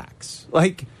quarterbacks.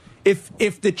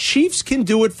 If the Chiefs can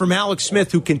do it from Alex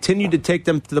Smith, who continued to take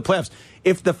them to the playoffs,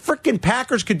 if the frickin'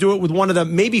 Packers could do it with one of the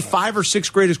maybe 5 or 6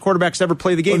 greatest quarterbacks to ever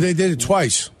play the game. Well, they did it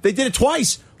twice.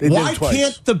 Why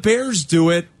can't the Bears do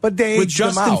it with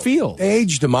Justin Fields? They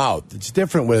aged him out. It's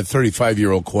different with a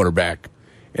 35-year-old quarterback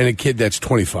and a kid that's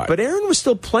 25. But Aaron was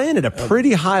still playing at a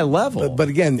pretty high level. But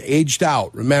again, aged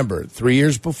out. Remember, 3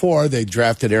 years before, they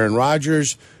drafted Aaron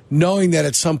Rodgers, knowing that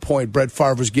at some point Brett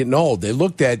Favre was getting old. They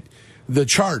looked at the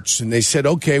charts and they said,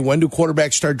 okay, when do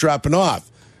quarterbacks start dropping off?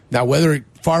 Now, whether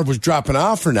Favre was dropping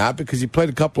off or not, because he played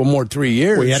a couple more 3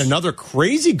 years. Well, he had another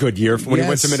crazy good year from when he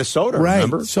went to Minnesota, right.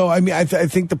 Remember? So, I mean, I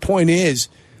think the point is,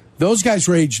 those guys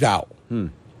were aged out.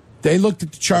 They looked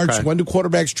at the charts. Okay. When do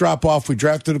quarterbacks drop off? We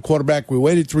drafted a quarterback. We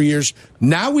waited 3 years.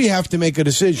 Now we have to make a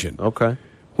decision. Okay.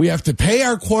 We have to pay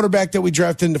our quarterback that we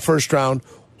drafted in the first round,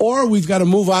 or we've got to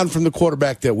move on from the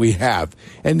quarterback that we have.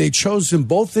 And they chose in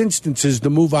both instances to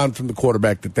move on from the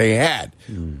quarterback that they had.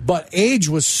 But age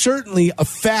was certainly a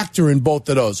factor in both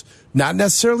of those. Not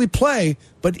necessarily play,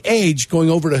 but age, going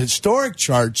over to historic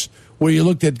charts where you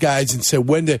looked at guys and said,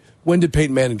 when did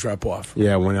Peyton Manning drop off?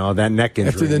 Yeah, when that neck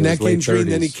injury. After the neck injury, 30s,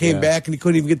 and then he came back and he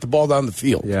couldn't even get the ball down the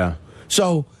field. Yeah.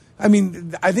 So, I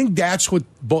mean, I think that's what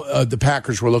the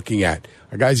Packers were looking at.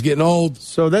 Our guy's getting old.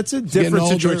 So that's a different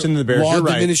situation than the Bears. Law You're of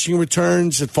right. diminishing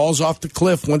returns. It falls off the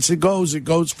cliff. Once it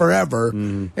goes forever.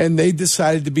 And they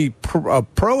decided to be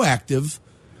proactive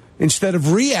instead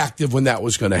of reactive when that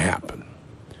was going to happen.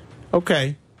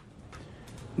 Okay.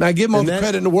 Now, I give them all the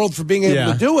credit in the world for being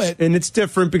able to do it. And it's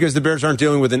different because the Bears aren't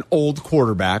dealing with an old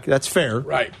quarterback. That's fair.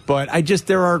 Right. But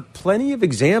there are plenty of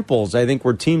examples, I think,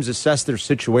 where teams assess their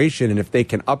situation, and if they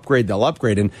can upgrade, they'll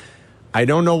upgrade. And I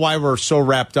don't know why we're so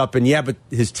wrapped up in, but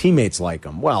his teammates like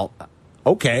him. Well,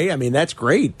 okay, I mean, that's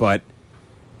great, but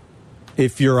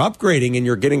if you're upgrading and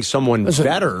you're getting someone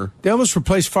better. They almost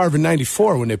replaced Favre in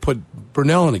 94 when they put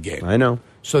Brunell in the game. I know.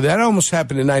 So that almost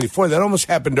happened in 94. That almost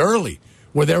happened early,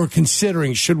 where they were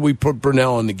considering, should we put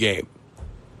Brunell in the game?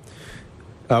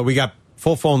 We got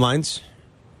full phone lines,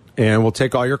 and we'll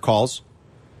take all your calls.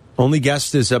 Only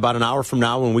guest is about an hour from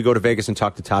now when we go to Vegas and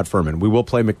talk to Todd Furman. We will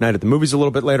play McKnight at the movies a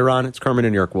little bit later on. It's Carmen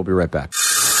and Jurko. We'll be right back.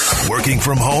 Working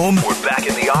from home? We're back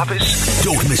in the office?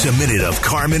 Don't miss a minute of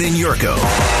Carmen and Jurko.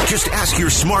 Just ask your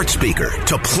smart speaker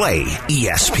to play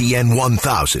ESPN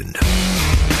 1000.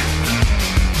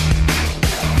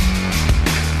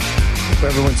 Hope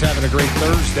everyone's having a great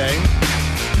Thursday.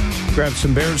 Grab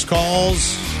some Bears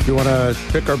calls. If you want to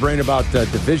pick our brain about the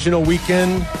divisional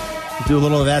weekend, we'll do a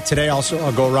little of that today. Also,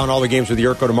 I'll go around all the games with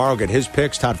Jurko tomorrow, get his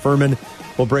picks. Todd Furman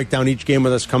will break down each game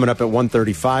with us coming up at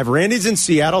 1:35. Randy's in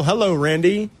Seattle. Hello,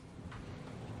 Randy.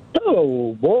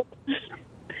 Hello, boys.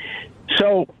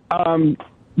 So,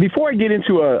 before I get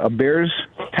into a Bears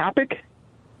topic,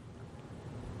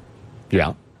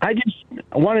 yeah, I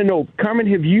want to know, Carmen,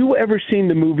 have you ever seen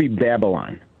the movie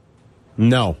Babylon?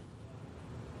 No.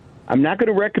 I'm not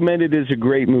going to recommend it as a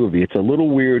great movie. It's a little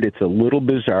weird. It's a little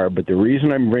bizarre. But the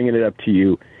reason I'm bringing it up to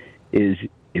you is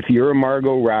if you're a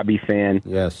Margot Robbie fan,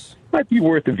 yes, it might be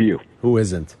worth a view. Who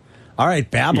isn't? All right,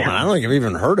 Babylon. I don't think I've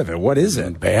even heard of it. What is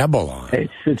it? Babylon.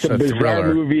 It's a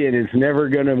bizarre movie, and it's never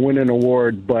going to win an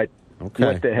award, but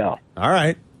what the hell? All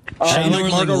right. Shay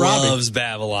like Margot Robbie. loves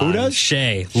Babylon. Who does?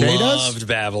 Shay does? loved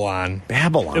Babylon.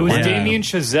 Babylon. It was Wow. Damien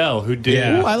Chazelle who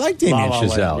did. Ooh, I like Damien La La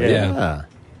Land. Chazelle. Yeah.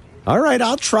 All right,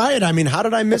 I'll try it. I mean, how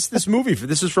did I miss this movie?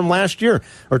 This is from last year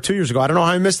or 2 years ago. I don't know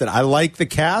how I missed it. I like the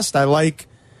cast. I like,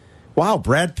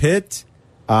 Brad Pitt.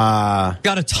 Got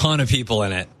a ton of people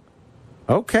in it.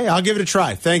 Okay, I'll give it a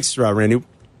try. Thanks, Randy.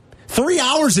 3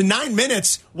 hours and 9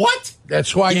 minutes. What?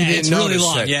 That's why you didn't it's really notice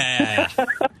long. it. Yeah.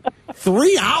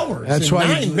 3 hours. That's and why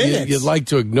 9 minutes. you'd like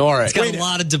to ignore it. It's got a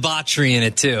lot of debauchery in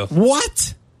it, too.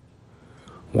 What?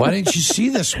 Why didn't you see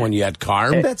this one yet,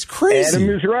 Carm? That's crazy. Adam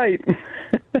is right.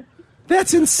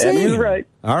 That's insane. Adam is right.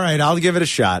 All right, I'll give it a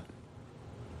shot.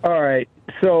 All right.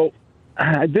 So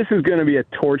this is going to be a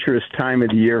torturous time of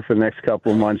the year for the next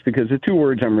couple of months because the two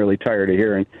words I'm really tired of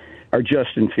hearing are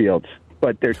Justin Fields.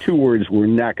 But they're two words we're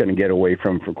not going to get away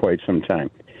from for quite some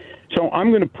time. So I'm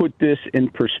going to put this in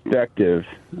perspective,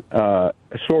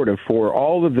 sort of, for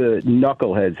all of the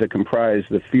knuckleheads that comprise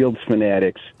the Fields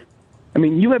fanatics. I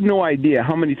mean, you have no idea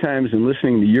how many times in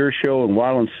listening to your show and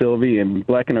Waddle and Silvy and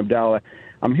Black and Abdallah,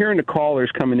 I'm hearing the callers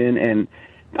coming in and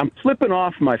I'm flipping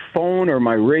off my phone or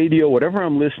my radio, whatever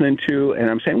I'm listening to, and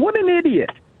I'm saying, what an idiot,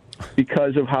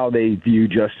 because of how they view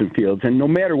Justin Fields. And no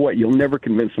matter what, you'll never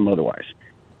convince them otherwise.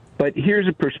 But here's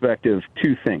a perspective,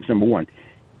 two things. Number one,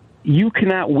 you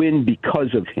cannot win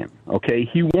because of him, okay?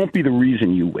 He won't be the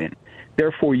reason you win.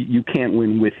 Therefore, you can't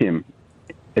win with him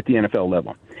at the NFL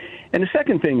level. And the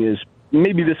second thing is,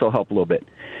 maybe this will help a little bit.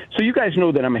 So you guys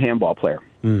know that I'm a handball player.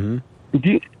 Mm-hmm.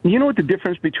 Do you know what the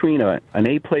difference between an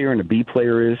A player and a B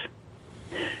player is?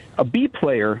 A B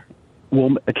player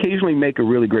will occasionally make a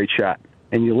really great shot,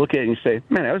 and you look at it and you say,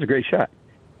 man, that was a great shot.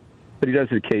 But he does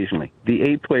it occasionally.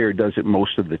 The A player does it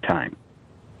most of the time.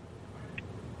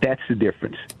 That's the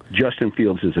difference. Justin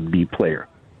Fields is a B player.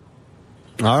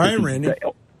 All right, Randy.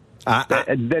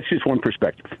 That's just one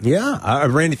perspective. Yeah.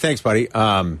 Randy, thanks, buddy.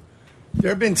 There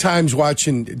have been times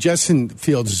watching Justin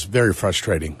Fields is very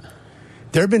frustrating.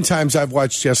 There have been times I've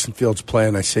watched Justin Fields play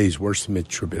and I say he's worse than Mitch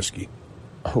Trubisky.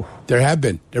 Oh. There have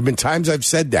been. There have been times I've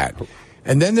said that.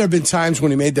 And then there have been times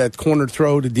when he made that corner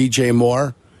throw to DJ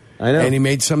Moore. I know. And he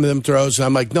made some of them throws, and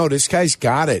I'm like, no, this guy's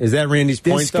got it. Is that Randy's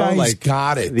point, this though? Guy's like,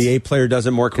 got it. The A player does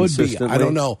it more Could consistently? be. I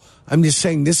don't know. I'm just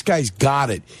saying this guy's got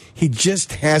it. He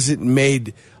just hasn't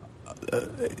made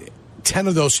 10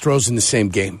 of those throws in the same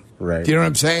game. Right. Do you know what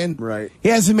I'm saying? Right. He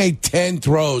hasn't made 10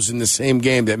 throws in the same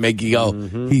game that make you go,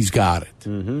 he's got it.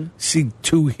 Mm-hmm. See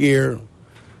 2 here,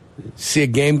 see a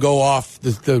game go off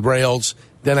the rails,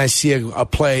 then I see a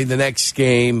play the next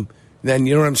game. Then,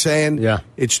 you know what I'm saying? Yeah.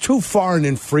 It's too far and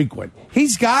infrequent.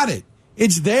 He's got it.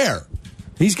 It's there.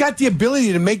 He's got the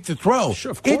ability to make the throw. Sure,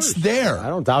 of course. It's there. I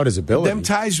don't doubt his ability. Them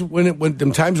times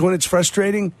when it's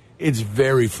frustrating, it's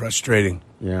very frustrating.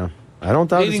 Yeah. I don't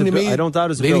doubt his ability.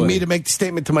 Leading me to make the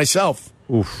statement to myself.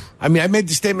 Oof. I mean, I made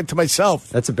the statement to myself.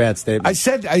 That's a bad statement. I've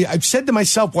said to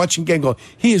myself watching game go,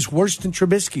 he is worse than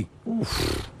Trubisky.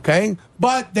 Oof. Okay?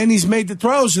 But then he's made the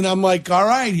throws, and I'm like, all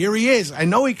right, here he is. I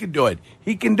know he can do it.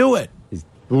 He can do it.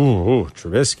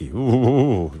 Trubisky.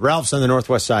 Ooh. Ralph's on the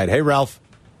Northwest side. Hey, Ralph.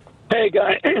 Hey,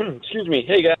 guy. Excuse me.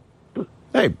 Hey, guy.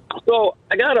 Hey. So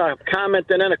I got a comment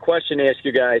and then a question to ask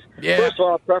you guys. Yeah. First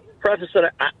of all, preface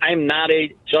that I'm not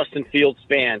a Justin Fields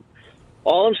fan.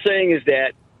 All I'm saying is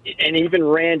that, and even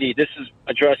Randy, this is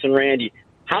addressing Randy,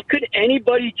 how could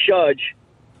anybody judge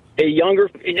a younger,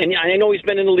 and I know he's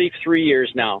been in the league 3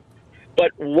 years now,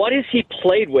 but what has he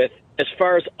played with as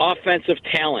far as offensive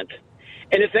talent?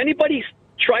 And if anybody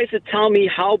tries to tell me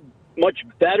how much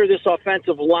better this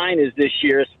offensive line is this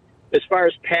year as far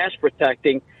as pass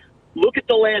protecting, look at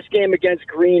the last game against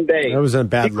Green Bay. That was a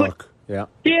bad look. Yeah.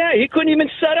 Yeah, he couldn't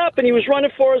even set up, and he was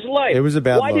running for his life. It was a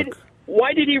bad look.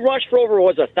 Why did he rush for over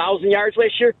 1,000 yards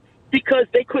last year? Because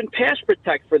they couldn't pass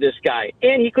protect for this guy,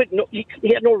 and he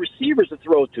had no receivers to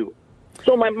throw to.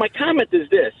 So my comment is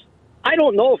this: I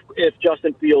don't know if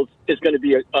Justin Fields is going to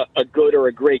be a good or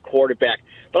a great quarterback,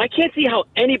 but I can't see how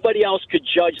anybody else could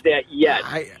judge that yet.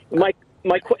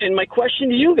 My question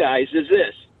to you guys is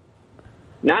this: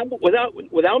 not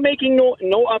without making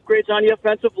no upgrades on the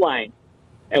offensive line,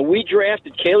 and we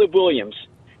drafted Caleb Williams.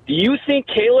 Do you think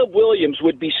Caleb Williams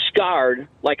would be scarred,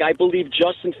 like I believe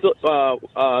Justin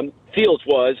Fields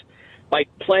was, by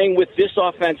playing with this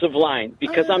offensive line?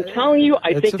 Because I'm telling you,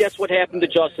 I think that's what happened to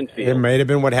Justin Fields. It may have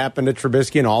been what happened to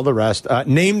Trubisky and all the rest.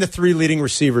 Name the 3 leading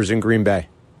receivers in Green Bay.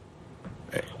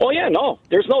 Oh, yeah, no.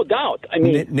 There's no doubt. I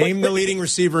mean, name the leading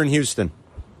receiver in Houston.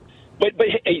 But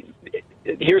hey,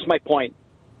 here's my point.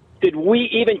 Did we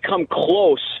even come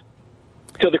close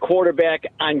to the quarterback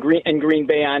in Green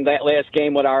Bay on that last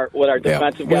game with our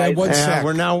defensive guys? We're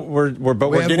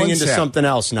getting into something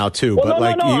else now too. Well,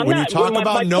 but when you talk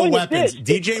about no weapons,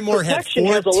 DJ Moore had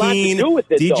 14.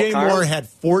 DJ Moore had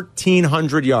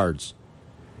 1,400 yards.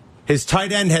 His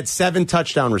tight end had 7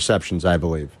 touchdown receptions, I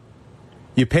believe.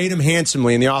 You paid him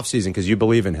handsomely in the offseason because you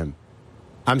believe in him.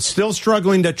 I'm still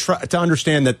struggling to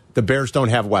understand that the Bears don't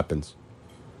have weapons.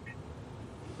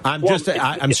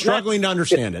 I'm struggling to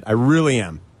understand it. I really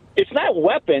am. It's not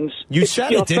weapons. You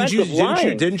said it, didn't you?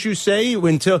 Didn't you say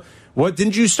until what?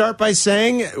 Didn't you start by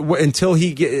saying until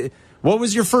he? What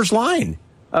was your first line?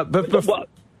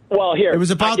 Well, here it was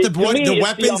about the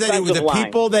weapons that it was the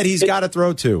people that he's got to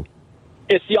throw to.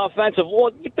 It's the offensive.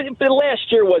 Well, but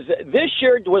last year this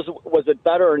year was it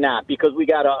better or not? Because we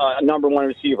got a number 1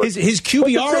 receiver. His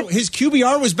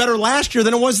QBR was better last year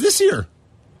than it was this year.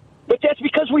 But that's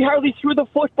because we hardly threw the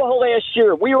football last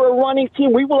year. We were a running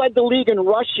team. We led the league in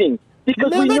rushing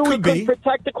because we knew we couldn't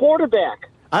protect the quarterback.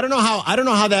 I don't know how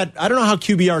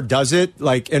QBR does it.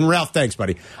 And Ralph, thanks,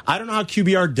 buddy. I don't know how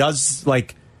QBR does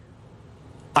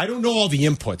I don't know all the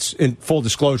inputs, in full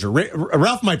disclosure.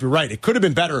 Ralph might be right. It could have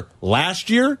been better last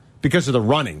year because of the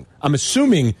running. I'm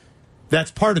assuming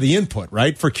that's part of the input,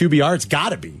 right? For QBR, it's got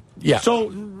to be. Yeah. So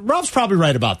Ralph's probably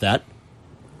right about that.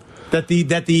 That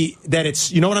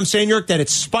it's, you know what I'm saying, Yerk? That it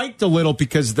spiked a little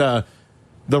because the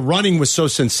running was so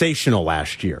sensational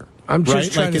last year. I'm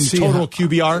just trying to see total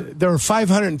QBR. There were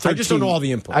 513. I just don't know all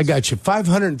the inputs. I got you.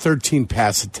 513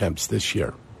 pass attempts this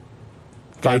year.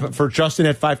 For Justin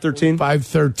at 513?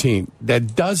 513.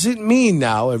 That doesn't mean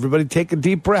now, everybody take a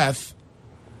deep breath.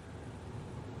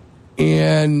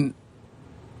 And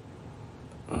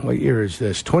what year is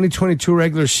this? 2022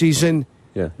 regular season.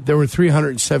 Yeah. There were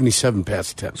 377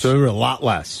 pass attempts. So there were a lot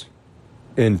less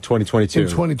in 2022. In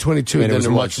 2022. And it was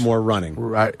there much more running.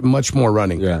 Right, much more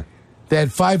running. Yeah. They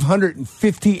had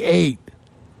 558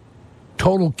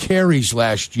 total carries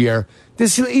last year.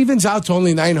 This evens out to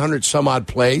only 900 some odd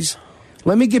plays.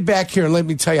 Let me get back here and let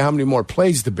me tell you how many more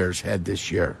plays the Bears had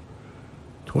this year.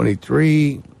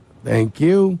 23, thank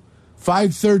you.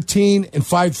 513 and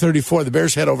 534. The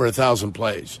Bears had over 1,000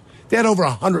 plays. They had over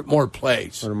 100 more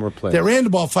plays. 100 more plays. They ran the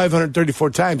ball 534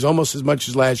 times, almost as much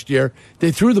as last year.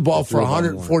 They threw the ball for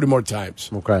 140 more times.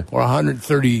 Okay. Or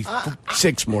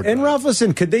 136 more times. And Ralph,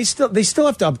 listen, they still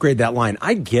have to upgrade that line.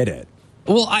 I get it.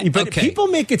 Well, but people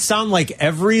make it sound like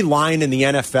every line in the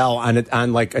NFL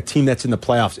on like a team that's in the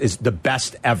playoffs is the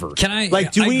best ever. Can I?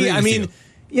 Like, do we? I mean,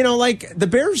 you know, like the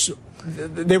Bears.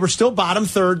 They were still bottom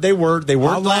third. They weren't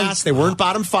last. They weren't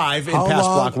bottom five in pass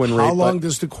block win rate. How long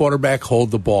does the quarterback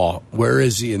hold the ball? Where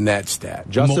is he in that stat?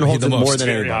 Justin holds it more than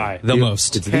anybody. The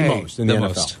most. It's the most in the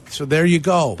NFL. So there you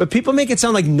go. But people make it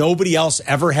sound like nobody else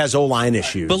ever has O-line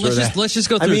issues. But let's just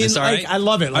go through this, all right? I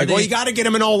love it. Like, you got to get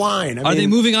him an O-line. Are they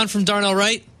moving on from Darnell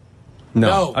Wright?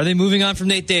 No. Are they moving on from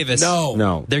Nate Davis?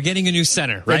 No. They're getting a new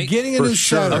center, right? They're getting a new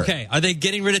center. Okay. Are they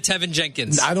getting rid of Tevin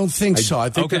Jenkins? I don't think so. I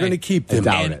think they're going to keep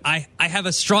them. I have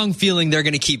a strong feeling they're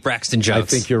going to keep Braxton Jones. I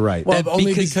think you're right. Well,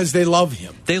 only because they love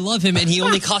him. They love him, and he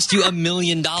only cost you $1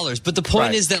 million. But the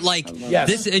point is that, like,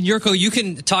 this, and Jurko, you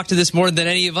can talk to this more than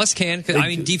any of us can. I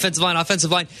mean, defensive line,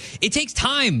 offensive line. It takes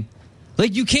time.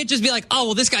 Like, you can't just be like, oh,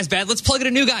 well, this guy's bad. Let's plug in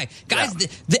a new guy. Guys,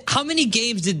 how many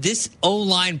games did this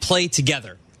O-line play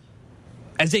together?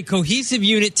 As a cohesive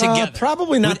unit together.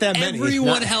 Probably not that many.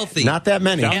 Everyone healthy. Not that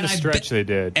many. Down the stretch they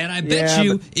did. And I bet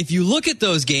if you look at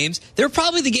those games, they're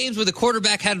probably the games where the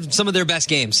quarterback had some of their best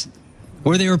games.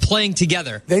 Where they were playing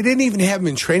together. They didn't even have him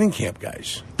in training camp,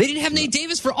 guys. They didn't have Nate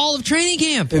Davis for all of training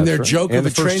camp. And their joke of the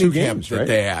the first training two games camp that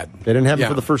they had. They didn't have him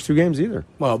for the first two games either.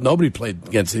 Well, nobody played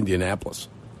against Indianapolis.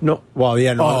 No. Well,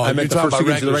 yeah. No, I meant the first two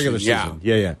games of the regular season.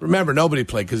 season. Yeah. Remember, nobody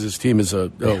played because his team is a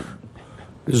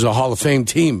Hall of Fame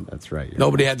team. That's right.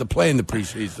 Nobody had to play in the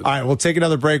preseason. All right, we'll take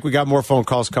another break. We got more phone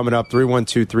calls coming up.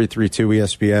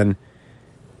 312-332-ESPN.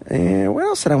 And what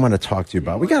else did I want to talk to you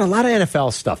about? We got a lot of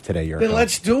NFL stuff today, Jurko. Then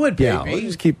let's do it, baby. Yeah, we'll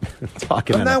just keep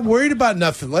talking. I'm not worried about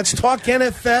nothing. Let's talk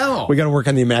NFL. We got to work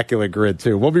on the immaculate grid,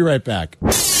 too. We'll be right back.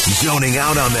 Zoning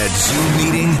out on that Zoom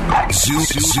meeting? Zoom.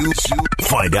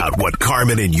 Find out what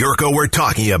Carmen and Jurko were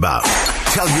talking about.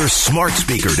 Tell your smart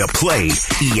speaker to play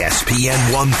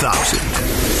ESPN 1000.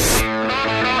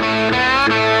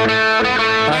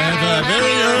 I have a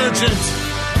very urgent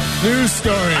news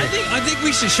story. I think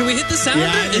we should we hit the sounder?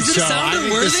 Yeah, is it a sounder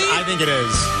worthy? I think it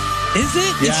is. Is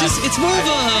it? Yeah. It's more of a...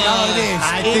 No, it is.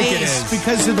 I think it is.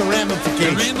 Because of the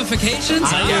ramifications. The ramifications? All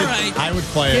right. I would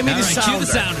play it. Give me All the right, sounder. cue the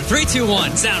sounder. 3, 2,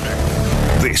 1, sounder.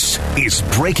 This is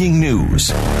breaking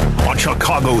news on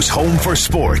Chicago's home for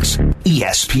sports,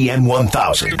 ESPN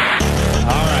 1000. All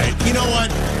right. You know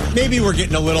what? Maybe we're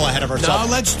getting a little ahead of ourselves.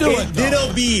 No, let's do it.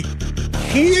 It'll be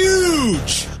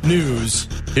huge news.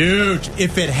 Huge.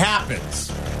 If it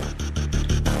happens.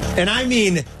 And I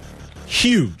mean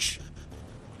huge.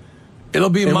 It'll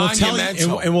be And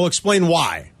monumental. and we'll explain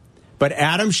why. But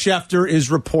Adam Schefter is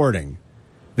reporting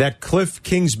that Kliff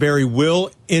Kingsbury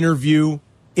will interview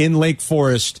in Lake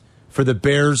Forest for the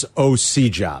Bears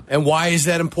OC job. And why is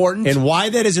that important? And why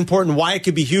that is important, why it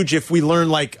could be huge if we learn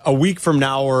like a week from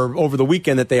now or over the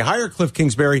weekend that they hire Kliff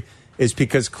Kingsbury is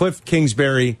because Kliff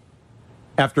Kingsbury,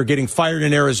 after getting fired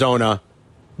in Arizona,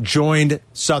 joined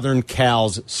Southern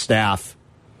Cal's staff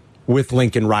with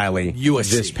Lincoln Riley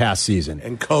USC. This past season.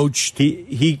 And coached.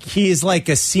 He is like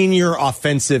a senior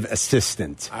offensive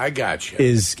assistant. I got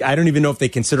you. I don't even know if they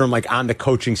consider him like on the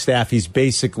coaching staff. He's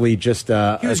basically just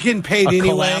he was getting paid a anyway.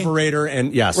 Collaborator,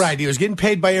 and yes. Right, he was getting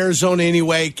paid by Arizona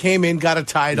anyway, came in, got a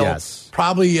title. Yes.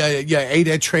 Probably ate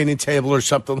at training table or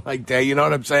something like that. You know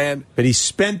what I'm saying? But he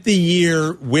spent the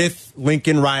year with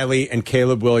Lincoln Riley and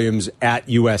Caleb Williams at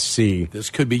USC. This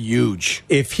could be huge.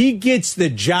 If he gets the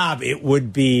job,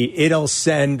 it'll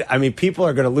send, I mean, people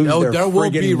are going to lose their there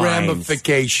will be minds.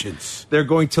 ramifications. They're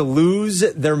going to lose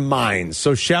their minds.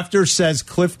 So Schefter says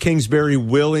Kliff Kingsbury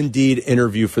will indeed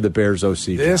interview for the Bears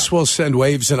OC This job. will send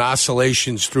waves and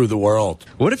oscillations through the world.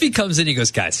 What if he comes in and he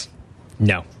goes, guys,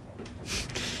 no.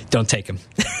 Don't take him.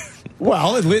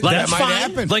 Well, that that's might fine.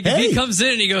 happen. Like, if he comes in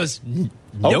and he goes,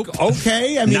 Nope.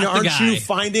 Okay. I mean, Not the aren't guy. you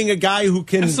finding a guy who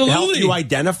can help you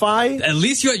identify? At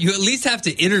least you at least have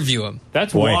to interview him.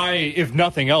 That's why, if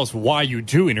nothing else, why you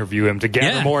do interview him, to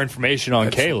gather more information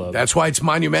on Caleb. That's why it's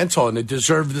monumental, and it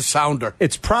deserved the sounder.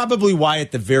 It's probably why,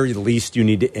 at the very least, you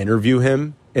need to interview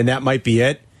him, and that might be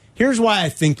it. Here's why I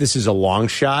think this is a long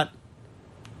shot.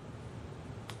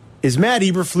 Is Matt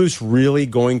Eberflus really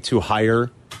going to hire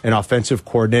an offensive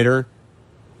coordinator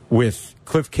with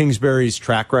Kliff Kingsbury's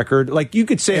track record? Like, you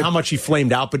could say how much he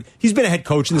flamed out, but he's been a head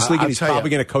coach in this league, and he's probably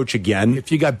going to coach again.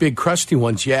 If you got big, crusty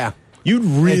ones, yeah. You'd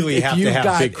really have to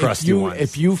have big, crusty ones.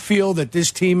 If you feel that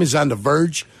this team is on the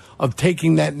verge of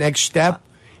taking that next step,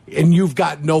 and you've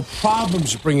got no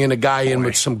problems bringing a guy in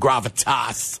with some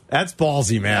gravitas. That's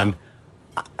ballsy, man.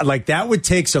 Like, that would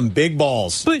take some big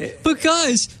balls. But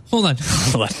guys, hold on.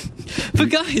 But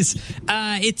guys,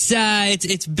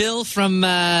 it's Bill from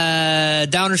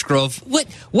Downers Grove.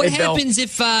 What happens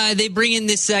if they bring in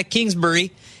this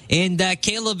Kingsbury and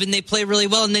Caleb, and they play really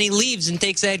well, and then he leaves and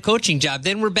takes a head coaching job?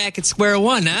 Then we're back at square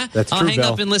one, huh? That's I'll true, hang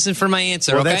Bill. up and listen for my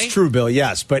answer. Well, okay? that's true, Bill.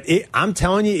 Yes, but I'm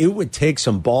telling you, it would take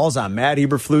some balls on Matt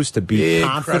Eberflus to be Big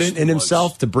confident crusty in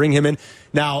himself to bring him in.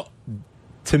 Now,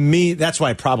 to me, that's why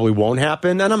it probably won't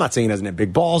happen. And I'm not saying he doesn't have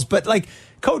big balls, but like,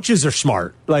 coaches are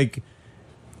smart. Like,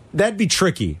 that'd be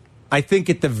tricky. I think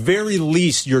at the very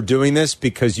least you're doing this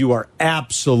because you are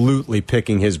absolutely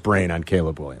picking his brain on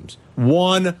Caleb Williams.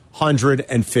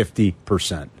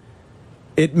 150%.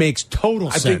 It makes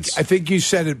total sense. I think you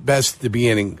said it best at the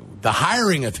beginning. The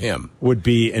hiring of him would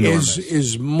be enormous.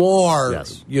 Is more,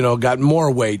 got more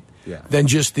weight than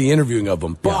just the interviewing of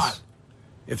him. But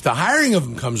if the hiring of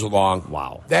him comes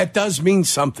along, that does mean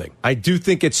something. I do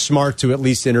think it's smart to at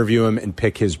least interview him and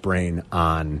pick his brain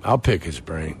on. I'll pick his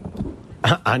brain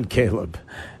on Caleb.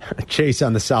 Chase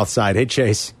on the south side. Hey,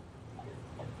 Chase.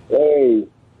 Hey,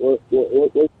 what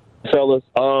fellas?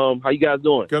 How you guys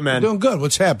doing? Good, man. Doing good.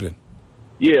 What's happening?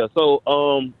 Yeah. So,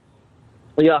 so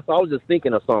I was just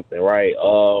thinking of something, right? I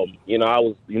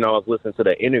was listening to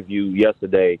the interview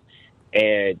yesterday.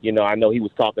 And, I know he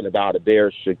was talking about the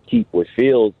Bears should keep with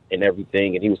Fields and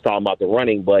everything, and he was talking about the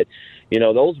running. But,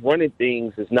 those running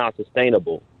things is not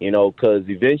sustainable, because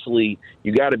eventually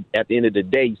you got to, at the end of the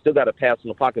day, you still got to pass in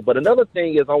the pocket. But another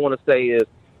thing is I want to say is,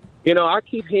 I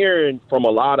keep hearing from a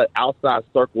lot of outside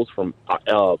circles from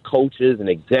coaches and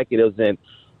executives, and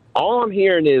all I'm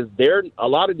hearing is a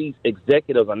lot of these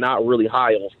executives are not really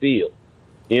high on field.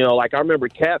 Like I remember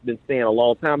Cap been saying a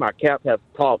long time, how Cap has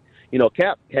talked.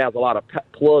 Cap has a lot of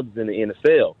plugs in the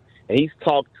NFL, and he's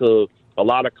talked to a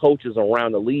lot of coaches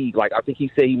around the league. Like I think he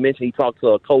mentioned he talked to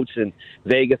a coach in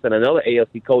Vegas and another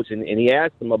AFC coach, and he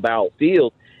asked him about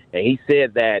Fields, and he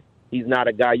said that he's not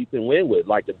a guy you can win with.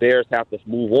 Like the Bears have to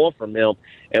move on from him.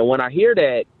 And when I hear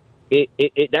that,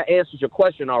 that answers your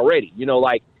question already.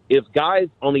 Like if guys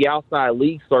on the outside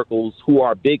league circles who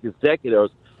are big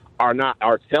executives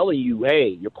are telling you, hey,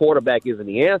 your quarterback isn't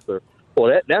the answer.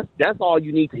 Well, that's all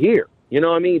you need to hear. You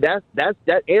know what I mean? That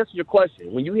answers your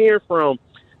question. When you hear from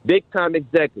big time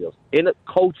executives and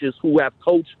coaches who have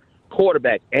coached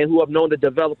quarterbacks and who have known to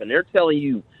develop, and they're telling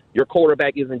you your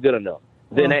quarterback isn't good enough,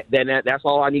 then that's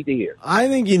all I need to hear. I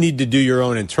think you need to do your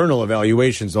own internal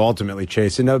evaluations ultimately,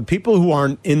 Chase. And people who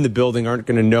aren't in the building aren't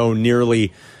going to know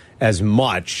nearly as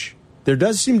much. There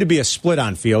does seem to be a split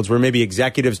on Fields where maybe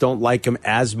executives don't like him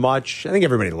as much. I think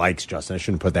everybody likes Justin. I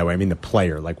shouldn't put it that way. I mean the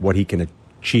player, like what he can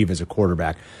achieve as a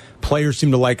quarterback. Players seem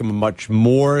to like him much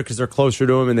more because they're closer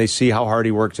to him and they see how hard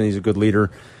he works and he's a good leader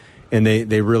and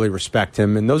they really respect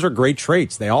him. And those are great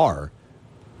traits. They are.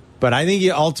 But I think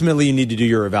ultimately you need to do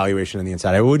your evaluation on the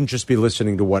inside. I wouldn't just be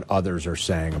listening to what others are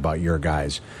saying about your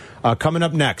guys. Coming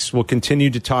up next, we'll continue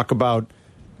to talk about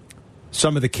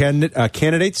some of the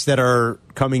candidates that are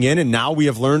coming in, and now we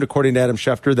have learned, according to Adam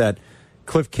Schefter, that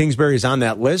Kliff Kingsbury is on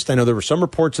that list. I know there were some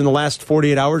reports in the last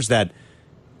 48 hours that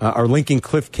are linking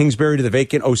Kliff Kingsbury to the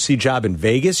vacant OC job in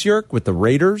Vegas, Yerk, with the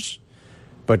Raiders.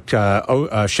 But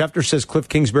Schefter says Kliff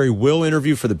Kingsbury will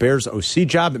interview for the Bears OC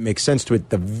job. It makes sense to, at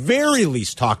the very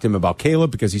least, talk to him about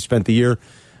Caleb because he spent the year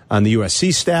on the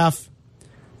USC staff.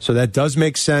 So that does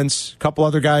make sense. A couple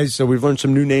other guys. So we've learned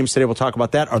some new names today. We'll talk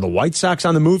about that. Are the White Sox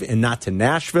on the move and not to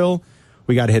Nashville?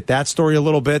 We got to hit that story a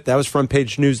little bit. That was front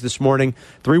page news this morning.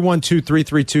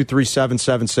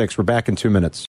 312-332-3776. We're back in 2 minutes.